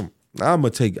like, bro, I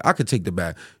could take the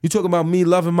bag. You talking about me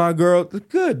loving my girl?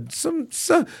 Good. Some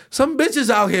bitches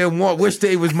out here wish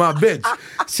they was my bitch.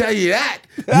 Tell you that.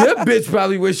 Your bitch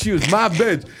probably wish she was my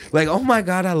bitch. Like, oh my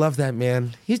God, I love that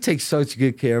man. He takes such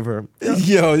good care of her.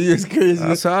 Yo, you're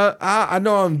crazy. So I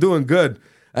know I'm doing good.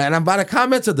 And by the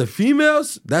comments of the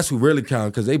females, that's who really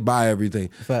count because they buy everything.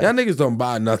 Fact. Y'all niggas don't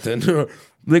buy nothing.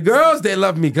 The girls, they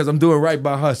love me because I'm doing right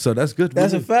by her, so that's good.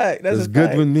 That's a fact. That's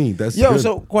good with me. That's yo. Good.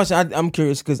 So, question. I'm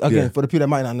curious because again, for the people that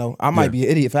might not know, I might be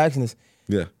an idiot for asking this.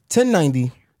 Yeah.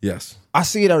 1090. Yes. I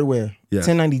see it everywhere. Yeah.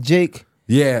 1090 Jake.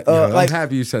 Yeah. I'm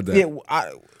happy you said that. Yeah.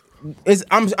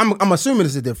 I'm assuming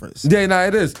it's a difference. Yeah. No,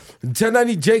 it is.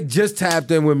 1090 Jake just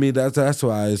tapped in with me. That's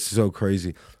why it's so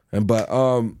crazy. But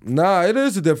it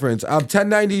is a difference. I'm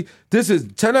 1090. This is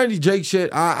 1090 Jake shit.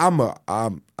 I'm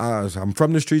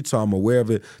from the street, so I'm aware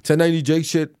of it. 1090 Jake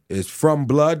shit is from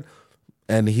blood,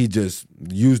 and he just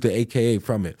used the AKA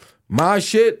from it. My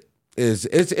shit is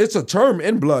it's a term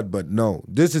in blood, but no.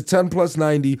 This is 10 plus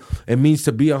 90. It means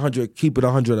to be 100, keep it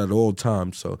 100 at all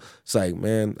times. So it's like,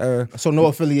 man. So no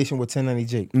affiliation with 1090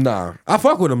 Jake? Nah. I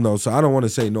fuck with him though, so I don't want to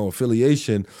say no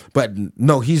affiliation. But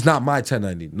no, he's not my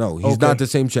 1090. No, he's not the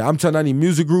same shit. I'm 1090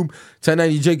 Music Group.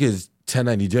 1090 Jake is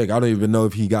 1090 Jake. I don't even know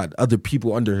if he got other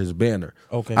people under his banner.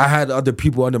 Okay. I had other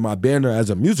people under my banner as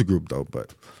a music group though,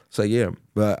 but so yeah.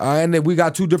 But and then we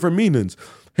got two different meanings.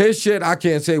 His shit, I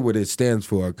can't say what it stands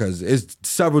for because it's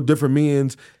several different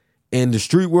meanings in the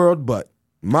street world, but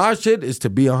my shit is to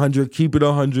be 100, keep it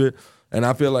 100, and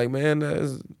I feel like, man,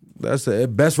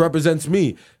 it best represents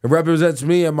me. It represents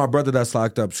me and my brother that's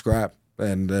locked up, Scrap,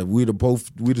 and we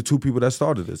the two people that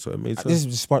started it, so it made sense. This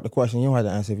just sparked the question. You don't have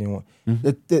to answer if you want.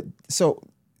 So,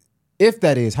 if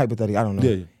that is, hypothetically, I don't know.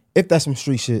 Yeah. If that's some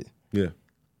street shit,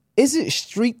 is it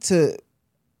street to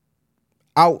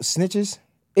out snitches?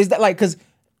 Is that like, because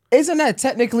isn't that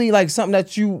technically like something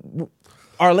that you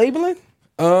are labeling?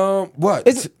 What?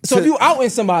 So if you outing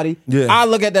somebody, I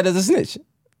look at that as a snitch.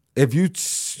 If you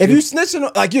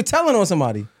snitching, like you're telling on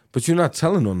somebody, but you're not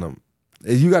telling on them.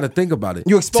 You got to think about it.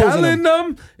 You exposing telling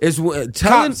them is telling.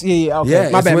 Cops, okay.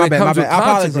 My bad.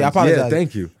 I apologize. Yeah,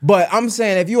 thank you. But I'm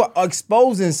saying if you are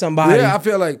exposing somebody, I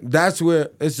feel like that's where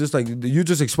it's just like you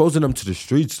just exposing them to the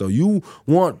streets. Though you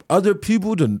want other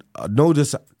people to know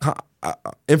this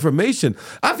information.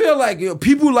 I feel like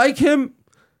people like him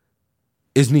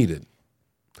is needed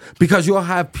because you'll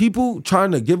have people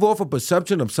trying to give off a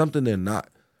perception of something they're not.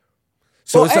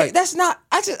 So it's like that's not.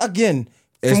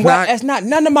 That's not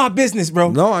none of my business,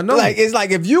 bro. No, I know. Like it's like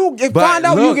if find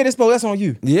out you get exposed, that's on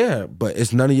you. Yeah, but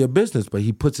it's none of your business. But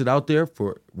he puts it out there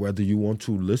for whether you want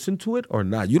to listen to it or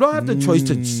not. You don't have the choice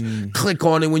to click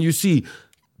on it when you see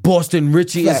Boston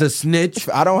Richie is a snitch.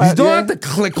 I don't have to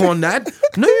click on that.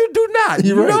 No, you do not.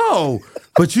 You're right. No.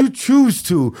 But you choose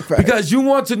to because you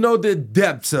want to know the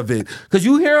depths of it. Because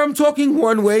you hear him talking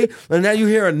one way and now you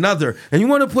hear another. And you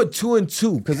want to put two and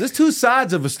two because there's two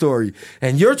sides of a story.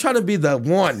 And you're trying to be the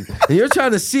one. And you're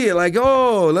trying to see it like,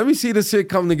 oh, let me see this shit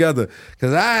come together.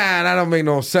 Because that don't make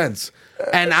no sense.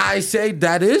 And I say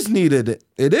that is needed.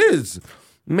 It is.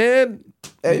 Man.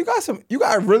 Hey, you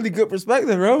got a really good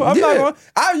perspective, bro.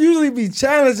 I usually be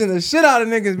challenging the shit out of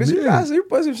niggas, but you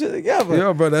put some shit together.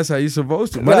 Yeah, bro, that's how you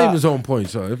supposed to. My name is On Point,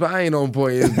 so if I ain't on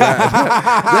point, it's bad.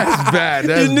 That's bad.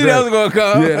 That's you knew that was gonna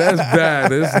come. Yeah, that's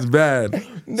bad. This is bad.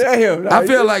 Damn. I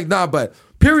feel like, but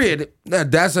period.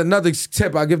 That's another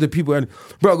tip I give to people. And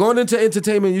bro, going into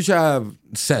entertainment, you should have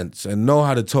sense and know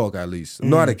how to talk at least.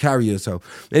 Know how to carry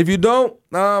yourself. If you don't,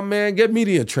 man, get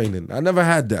media training. I never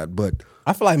had that, but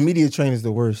I feel like media training is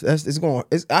the worst. I feel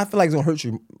like it's gonna hurt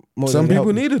you more. Some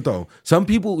people need it though. Some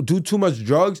people do too much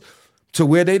drugs to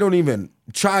where they don't even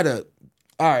try to.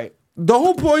 All right, the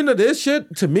whole point of this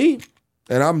shit to me,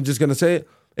 and I'm just gonna say it,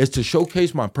 is to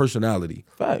showcase my personality.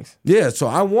 Facts. Yeah, so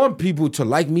I want people to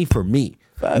like me for me.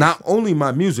 Facts. Not only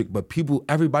my music, but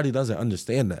everybody doesn't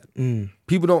understand that.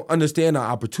 People don't understand the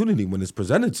opportunity when it's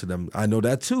presented to them. I know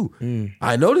that too.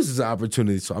 I know this is an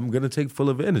opportunity, so I'm going to take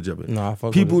full advantage of it. No, I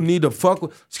fuck people with it. need to fuck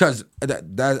with, because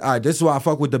this is why I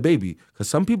fuck with the baby. Because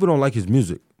some people don't like his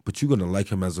music, but you're going to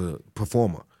like him as a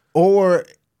performer. Or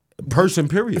person,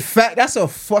 period. Fact, that's a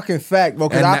fucking fact, bro.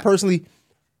 Because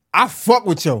I fuck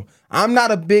with Yo. I'm not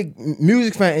a big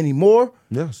music fan anymore.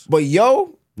 Yes. But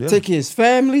Yo, take his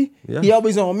family. Yeah. He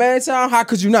always on Man Town. How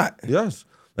could you not? Yes.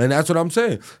 And that's what I'm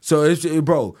saying. So,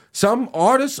 bro, some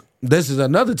artists, this is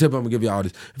another tip I'm going to give you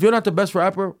artists. If you're not the best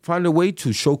rapper, find a way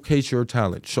to showcase your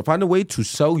talent. So find a way to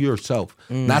sell yourself.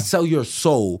 Not sell your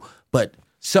soul, but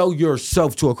sell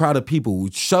yourself to a crowd of people.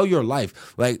 Sell your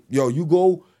life. Like, yo,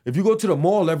 if you go to the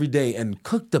mall every day and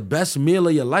cook the best meal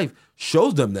of your life,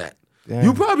 shows them that. Damn.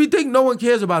 You probably think no one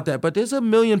cares about that, but there's a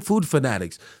million food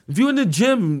fanatics. If you're in the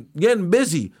gym getting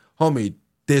busy, homie,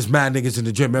 there's mad niggas in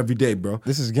the gym every day, bro.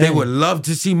 This is game. They would love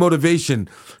to see motivation.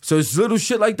 So it's little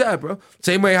shit like that, bro.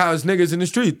 Same way how it's niggas in the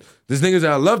street. There's niggas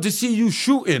that love to see you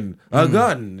shooting a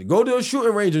gun. Go to a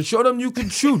shooting range and show them you can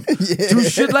shoot. Do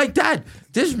shit like that.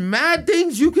 There's mad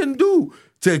things you can do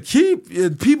to keep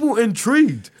people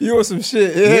intrigued. You on some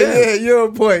shit. Yeah, you're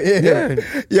on point.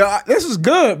 Yeah, this was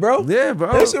good, bro. Yeah,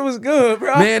 bro. This shit was good,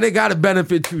 bro. Man, they gotta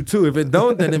benefit you too. If it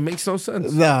don't, then it makes no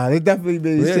sense. Nah, they definitely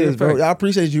made sense, bro. I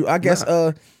appreciate you. I guess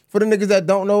for the niggas that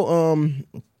don't know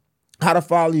how to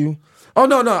follow you. Oh,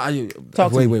 no.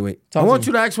 Wait. I want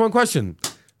you to ask one question.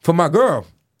 For my girl.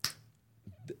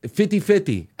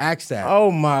 50-50. Ask that. Oh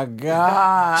my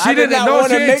God. She didn't know.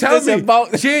 She didn't tell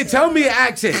me. She didn't tell me to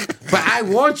ask it. But I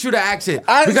want you to ask it.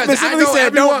 I specifically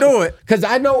said don't do it. Because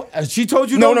I know. She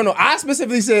told you no. I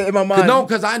specifically said in my mind. No,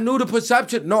 because I knew the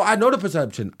perception. No, I know the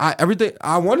perception. Everything.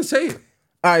 I want to say it.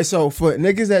 All right, so for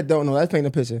niggas that don't know, let's paint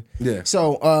a picture. Yeah.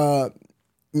 So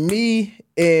me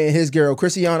and his girl,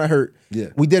 Christiana Hurt,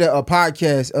 we did a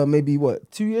podcast maybe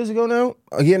 2 years ago now?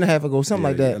 A year and a half ago, something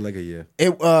like that. Yeah, like a year.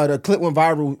 The clip went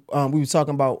viral. We were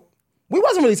talking about, we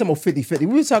wasn't really talking about 50-50. We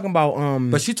were talking about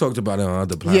but she talked about it on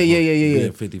other platforms. Yeah.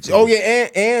 50-50. Oh yeah,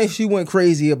 and she went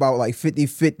crazy about like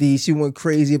 50-50. She went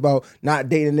crazy about not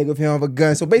dating a nigga if he don't have a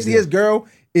gun. So basically his girl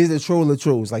is a troll of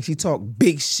trolls. Like she talk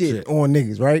big shit on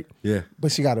niggas, right? Yeah.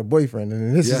 But she got a boyfriend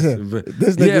and this is him.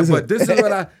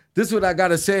 This is what I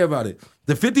gotta say about it.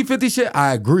 The 50-50 shit,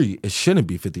 I agree. It shouldn't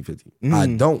be 50-50. I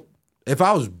don't. If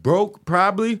I was broke,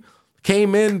 probably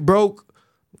came in broke,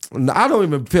 I don't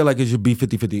even feel like it should be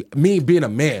 50-50. Me being a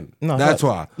man, that's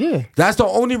why. Yeah. That's the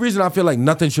only reason I feel like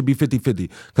nothing should be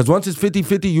 50-50. Because once it's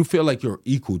 50-50, you feel like you're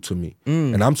equal to me.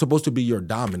 And I'm supposed to be your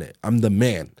dominant. I'm the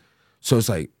man. So it's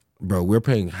like, bro, we're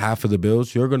paying half of the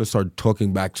bills. You're gonna start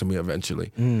talking back to me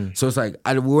eventually. So it's like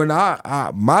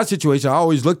my situation, I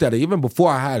always looked at it even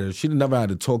before I had her. She never had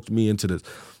to talk me into this.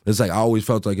 It's like I always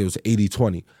felt like it was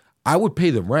 80-20. I would pay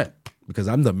the rent because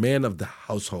I'm the man of the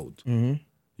household.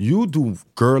 You do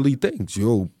girly things.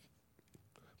 You'll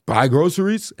buy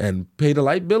groceries and pay the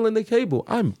light bill and the cable.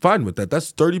 I'm fine with that.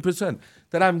 That's 30%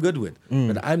 that I'm good with.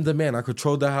 But I'm the man. I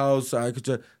control the house.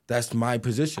 That's my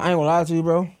position. I ain't gonna lie to you,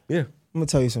 bro. Yeah. I'm gonna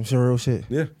tell you some real shit.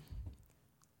 Yeah.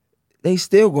 They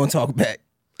still gonna talk back.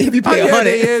 If you pay 100.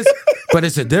 It is, but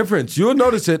it's a difference. You'll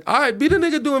notice it. All right, be the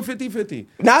nigga doing 50-50.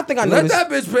 Now, I think I Let noticed. that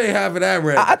bitch pay half of that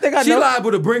rent. I think I She know.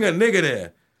 liable to bring a nigga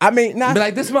there. I mean, Be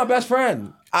like, this is my best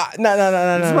friend.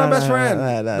 No. This is my best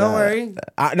friend. Don't worry.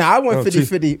 I went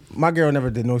 50-50. My girl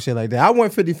never did no shit like that. I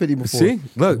went 50-50 before. See?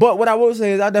 Look. But what I will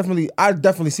say is I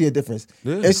definitely see a difference.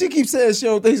 Yeah. And she keeps saying she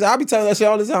don't think so. I be telling that shit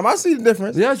all the time. I see the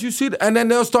difference. Yes, you see that. And then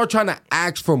they'll start trying to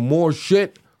ask for more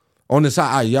shit on the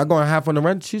side. Y'all going half on the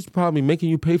rent? She's probably making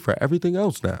you pay for everything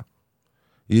else now.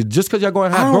 Just because y'all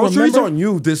going half. Groceries on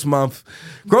you this month.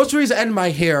 Groceries and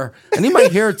my hair. I need my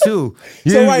hair too.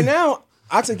 So right now,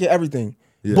 I take care of everything.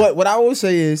 Yeah. But what I will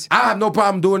say is, I have no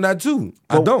problem doing that too.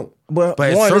 I don't. But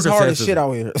one, it's hard as shit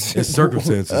out here. It's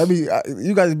circumstances. I mean,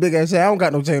 you guys big ass shit. I don't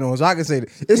got no chain on, so I can say that.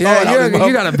 It's hard out here.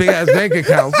 You got a big ass bank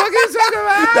account. Fuck you talking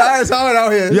about? Nah, it's hard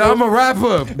out here. Yeah, I'm a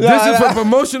rapper. This is for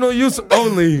promotional use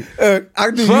only.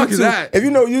 I do Fuck YouTube. that. If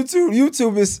you know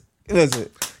YouTube is, listen.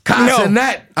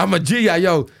 Castanet, I'm a G.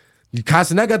 Yo.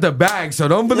 Castanet got the bag, so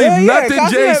don't believe nothing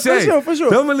Jay say. For sure.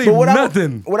 Don't believe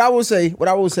nothing. What I will say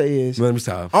is, let me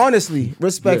stop. Honestly,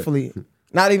 respectfully,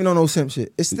 not even on no simp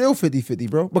shit. It's still 50-50,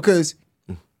 bro. Because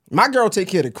my girl take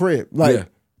care of the crib. Like,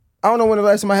 I don't know when the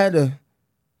last time I had to.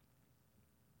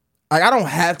 Like, I don't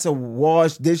have to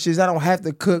wash dishes. I don't have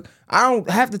to cook. I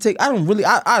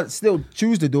still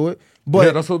choose to do it.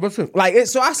 But that's what I'm saying. Like,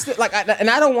 so I still and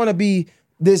I don't want to be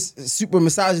this super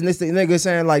misogynistic nigga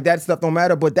saying like that stuff don't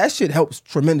matter, but that shit helps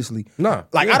tremendously. Nah.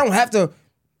 Like I don't have to,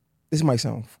 this might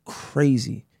sound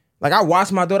crazy. Like I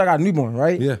watch my daughter, I got a newborn,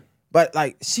 right? Yeah. But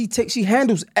like she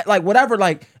handles like whatever,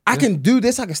 like I can do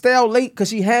this, I can stay out late because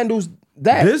she handles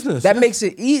that. Business. That makes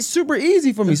it super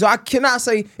easy for me. So I cannot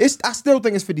say, I still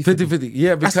think it's 50-50. 50-50,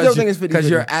 yeah, because I still think it's 50-50. Because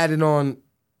you're adding on,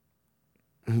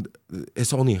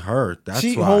 it's only her. That's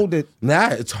she why. hold it. Nah,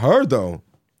 it's her though.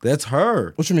 That's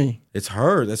her. What you mean? It's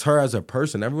her. That's her as a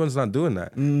person. Everyone's not doing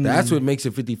that. That's what makes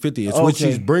it 50-50. It's what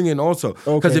she's bringing also.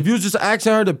 Because if you just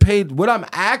asking her to pay, what I'm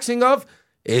asking of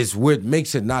is what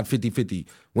makes it not 50-50.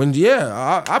 When,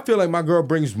 I feel like my girl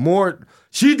brings more.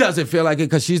 She doesn't feel like it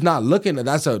because she's not looking at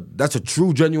that's a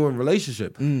true, genuine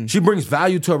relationship. She brings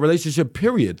value to a relationship,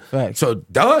 period. Right. So,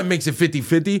 it makes it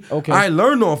 50-50. Okay. I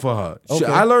learned off of her. Okay.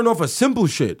 I learned off of simple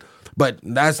shit. But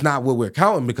that's not what we're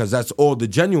counting because that's all the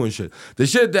genuine shit. The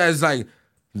shit that's like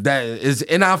that is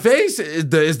in our face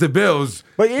is the bills.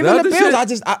 But even the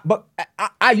bills,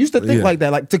 I used to think like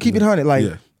that, like to keep it 100.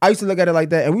 Like I used to look at it like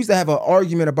that, and we used to have an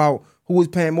argument about who was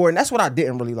paying more, and that's what I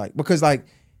didn't really like because like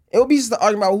it would be just the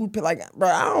argument about who pay. Like, bro,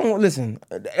 I don't listen.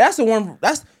 That's the one.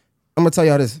 I'm gonna tell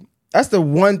y'all this. That's the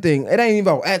one thing. It ain't even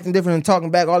about acting different and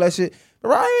talking back, all that shit.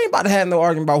 But I ain't about to have no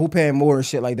argument about who paying more and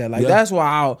shit like that. Like that's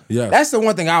why that's the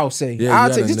one thing I'll say.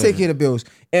 I'll take care of the bills.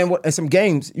 And some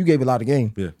games, you gave a lot of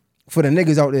game for the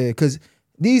niggas out there. Cause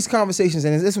these conversations,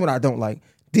 and this is what I don't like.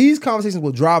 These conversations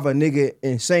will drive a nigga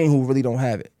insane who really don't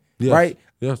have it. Yes. Right?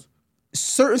 Yes.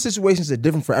 Certain situations are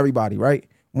different for everybody, right?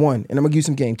 One, and I'm gonna give you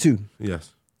some game. Two.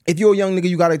 Yes. If you're a young nigga,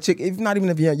 you got a chick. If not even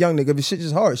if you're a young nigga, if it's shit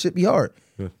just hard, shit be hard.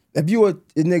 Yeah. If you're a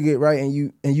nigga, right, and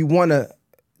you wanna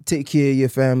take care of your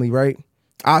family, right?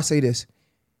 I'll say this.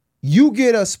 You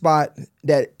get a spot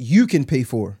that you can pay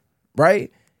for,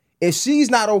 right? If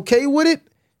she's not okay with it,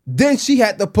 then she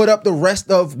had to put up the rest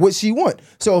of what she want.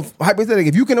 So hypothetically,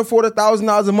 if you can afford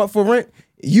 $1,000 a month for rent,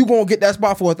 you gonna get that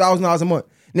spot for $1,000 a month.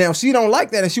 Now, if she don't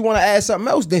like that and she want to add something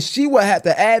else, then she will have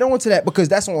to add on to that because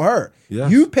that's on her.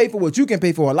 Yes. You pay for what you can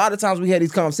pay for. A lot of times we had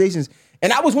these conversations,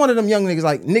 and I was one of them young niggas,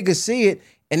 like, niggas see it,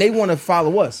 and they want to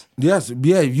follow us. Yes,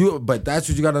 but that's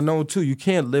what you got to know, too. You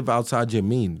can't live outside your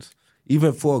means,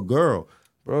 even for a girl.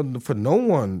 Bro, for no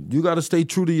one. You got to stay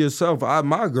true to yourself.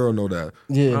 My girl know that.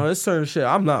 Yeah. There's certain shit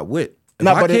I'm not with. If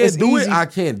I can't do it, I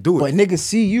can't do it. But niggas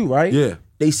see you, right? Yeah.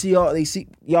 They see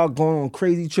y'all going on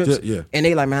crazy trips, and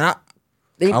they like, man,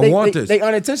 I want this. They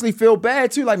unintentionally feel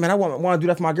bad too. Like, man, I want to do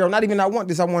that for my girl. Not even I want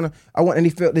this. I want, and they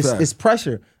feel this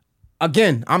pressure.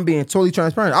 Again, I'm being totally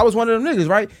transparent. I was one of them niggas,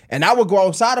 right? And I would go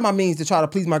outside of my means to try to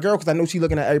please my girl because I know she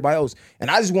looking at everybody else.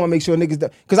 And I just want to make sure niggas,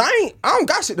 because I don't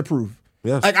got shit to prove.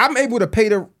 Yes. Like, I'm able to pay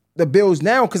the bills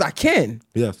now because I can.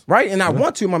 Yes. Right? And I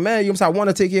want to, my man. You know what I'm saying? I want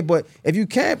to take it, but if you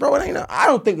can't, bro, it ain't. I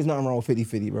don't think there's nothing wrong with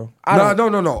 50-50, bro. No.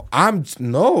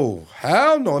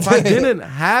 Hell no. If I didn't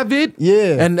have it,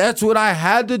 and that's what I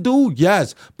had to do,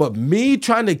 yes. But me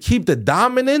trying to keep the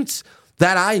dominance,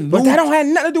 that I knew. But that don't have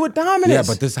nothing to do with dominance. Yeah,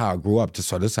 but this is how I grew up.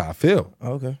 So this is how I feel.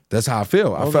 Okay. That's how I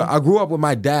feel. I grew up with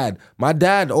my dad. My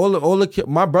dad, all the kids,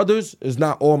 my brothers is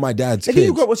not all my dad's kids.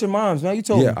 You grew up with your moms, man. You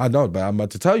told me. Yeah, I know, but I'm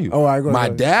about to tell you. Oh, I go. My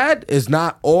dad is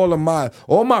not all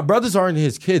my brothers aren't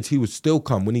his kids. He would still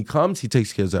come. When he comes, he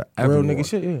takes care of everyone. Real nigga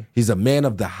shit, yeah. He's a man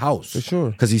of the house. For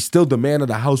sure. Because he's still the man of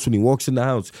the house when he walks in the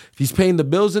house. If he's paying the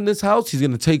bills in this house, he's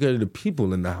going to take care of the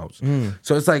people in the house.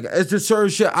 So it's like, it's just certain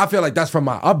shit. I feel like that's from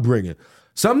my upbringing.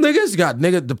 Some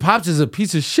niggas the pops is a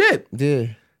piece of shit. Yeah.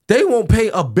 They won't pay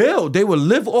a bill. They will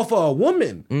live off of a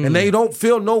woman. And they don't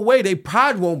feel no way. Their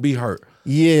pride won't be hurt.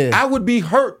 Yeah. I would be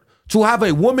hurt to have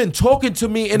a woman talking to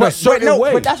me in a certain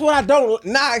way. But that's what I don't.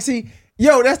 Nah, see,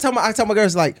 yo, I tell my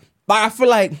girls, like, I feel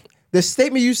like the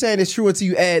statement you saying is true until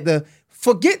you add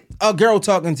forget a girl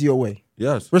talking to your way.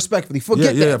 Yes. Respectfully.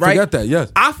 Forget that, right? Forget that,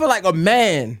 yes. I feel like a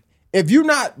man, if you're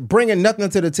not bringing nothing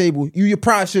to the table, your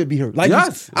pride should be hurt. Like,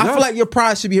 yes. I feel like your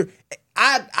pride should be hurt.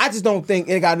 I just don't think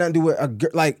it got nothing to do with a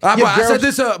girl. Like, I said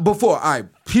this before. All right,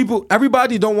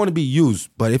 everybody don't want to be used,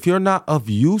 but if you're not of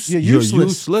use, you're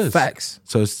useless. Facts.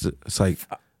 So it's like,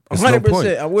 it's 100%.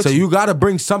 no point. So you got to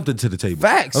bring something to the table.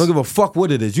 Facts. I don't give a fuck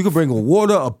what it is. You can bring a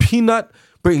water, a peanut,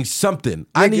 bring something.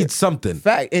 I need something.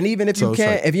 Fact. And even if you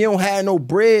can't, if you don't have no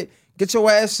bread, get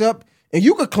your ass up and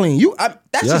you could clean.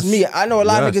 That's just me. I know a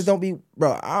lot of niggas don't be,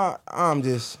 bro. I'm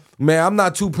just. Man, I'm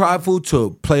not too prideful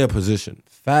to play a position.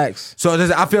 Facts. So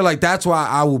I feel like that's why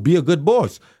I will be a good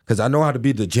boss. Because I know how to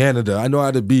be the janitor. I know how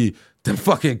to be the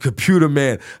fucking computer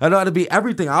man. I know how to be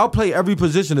everything. I'll play every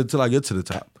position until I get to the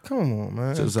top. Come on,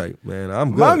 man. So it's like, man,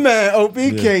 I'm good. My man OP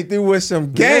came through with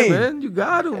some game. Yeah, man, you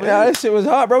got it, man. Yeah, that shit was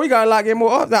hard, bro. We got to lock in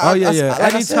more up. Now,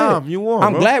 Anytime you want,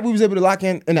 I'm glad we was able to lock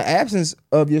in the absence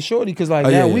of your shorty, because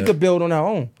now we could build on our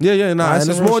own. Yeah, nah. And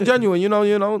it's more genuine, you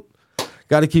know.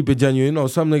 Got to keep it genuine. You know,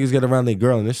 some niggas get around their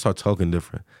girl and they start talking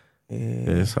different.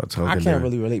 Yeah, start talking. I can't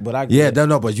really relate, but I get it.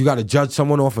 No, but you got to judge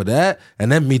someone off of that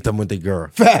and then meet them with their girl.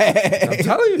 I'm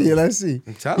telling you. Yeah, let's see.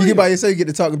 I'm telling you. You get by yourself, you get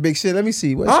to talking big shit. Let me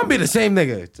see. I'll be the same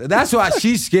nigga. That's why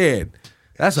she's scared.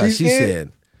 That's why she's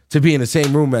scared to be in the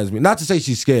same room as me. Not to say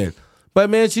she's scared, but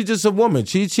man, she's just a woman.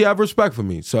 She have respect for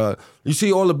me. So you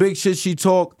see all the big shit she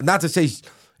talk. Not to say.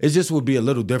 It just would be a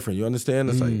little different. You understand?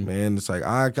 It's like, man, it's like,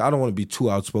 I don't want to be too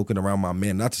outspoken around my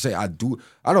man. Not to say I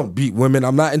don't beat women.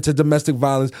 I'm not into domestic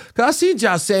violence. Because I see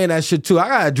y'all saying that shit too. I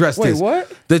got to address this. Wait,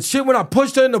 what? The shit when I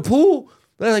pushed her in the pool,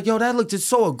 they're like, yo, that looked just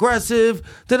so aggressive.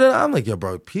 I'm like, yo,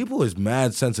 bro, people is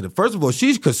mad sensitive. First of all,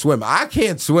 she could swim. I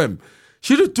can't swim.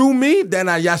 She'd have threw me, then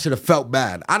y'all should have felt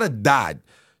bad. I'd have died.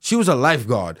 She was a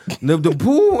lifeguard. The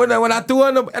pool, when I threw her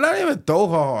in and I didn't even throw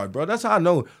her hard, bro. That's how I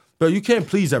know. Bro, you can't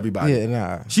please everybody. Yeah,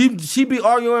 nah. She be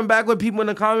arguing back with people in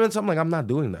the comments. I'm like, I'm not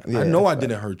doing that. I know I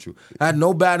didn't hurt you. I had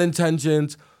no bad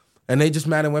intentions, and they just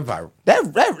mad and went viral.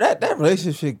 That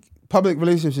relationship, public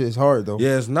relationship is hard though.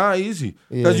 Yeah, it's not easy.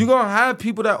 Because you're going to have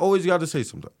people that always got to say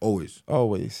something. Always.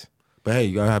 But hey,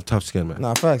 you got to have tough skin, man.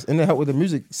 Nah, facts. And it help with the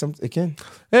music. It can.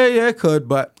 Yeah, it could.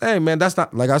 But hey, man, that's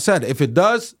not, like I said, if it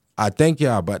does, I thank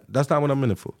y'all, but that's not what I'm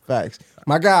in it for. Facts.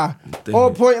 My guy.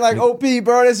 On point like OP,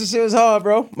 bro. This shit was hard,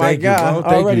 bro. My guy.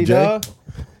 Already, dog.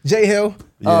 J Hill.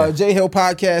 J Hill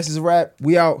Podcast is a wrap.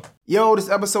 We out. Yo, this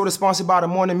episode is sponsored by The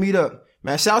Morning Meetup.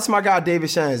 Man, shout out to my guy, David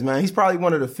Shands, man. He's probably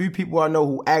one of the few people I know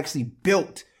who actually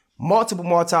built multiple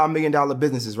multi-million-dollar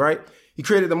businesses, right? He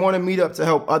created The Morning Meetup to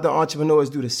help other entrepreneurs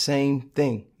do the same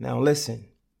thing. Now, listen.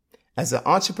 As an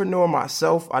entrepreneur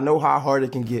myself, I know how hard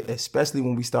it can get, especially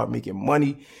when we start making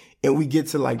money and we get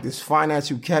to like this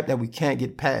financial cap that we can't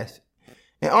get past.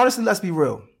 And honestly, let's be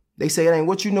real. They say it ain't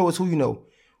what you know, it's who you know.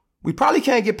 We probably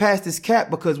can't get past this cap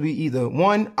because we either,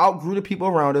 one, outgrew the people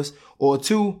around us, or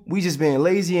two, we just being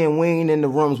lazy and we ain't in the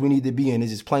rooms we need to be in.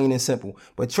 It's just plain and simple.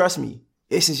 But trust me,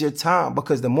 this is your time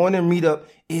because The Morning Meetup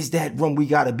is that room we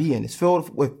got to be in. It's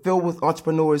filled with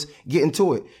entrepreneurs getting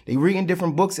to it. They reading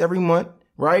different books every month,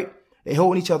 right? They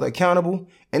holding each other accountable.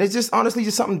 And it's just honestly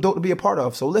just something dope to be a part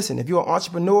of. So listen, if you're an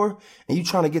entrepreneur and you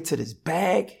trying to get to this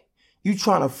bag, you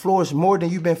trying to flourish more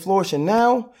than you've been flourishing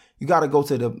now, you got to go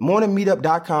to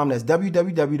themorningmeetup.com. That's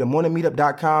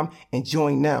www.themorningmeetup.com and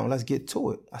join now. Let's get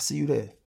to it. I'll see you there.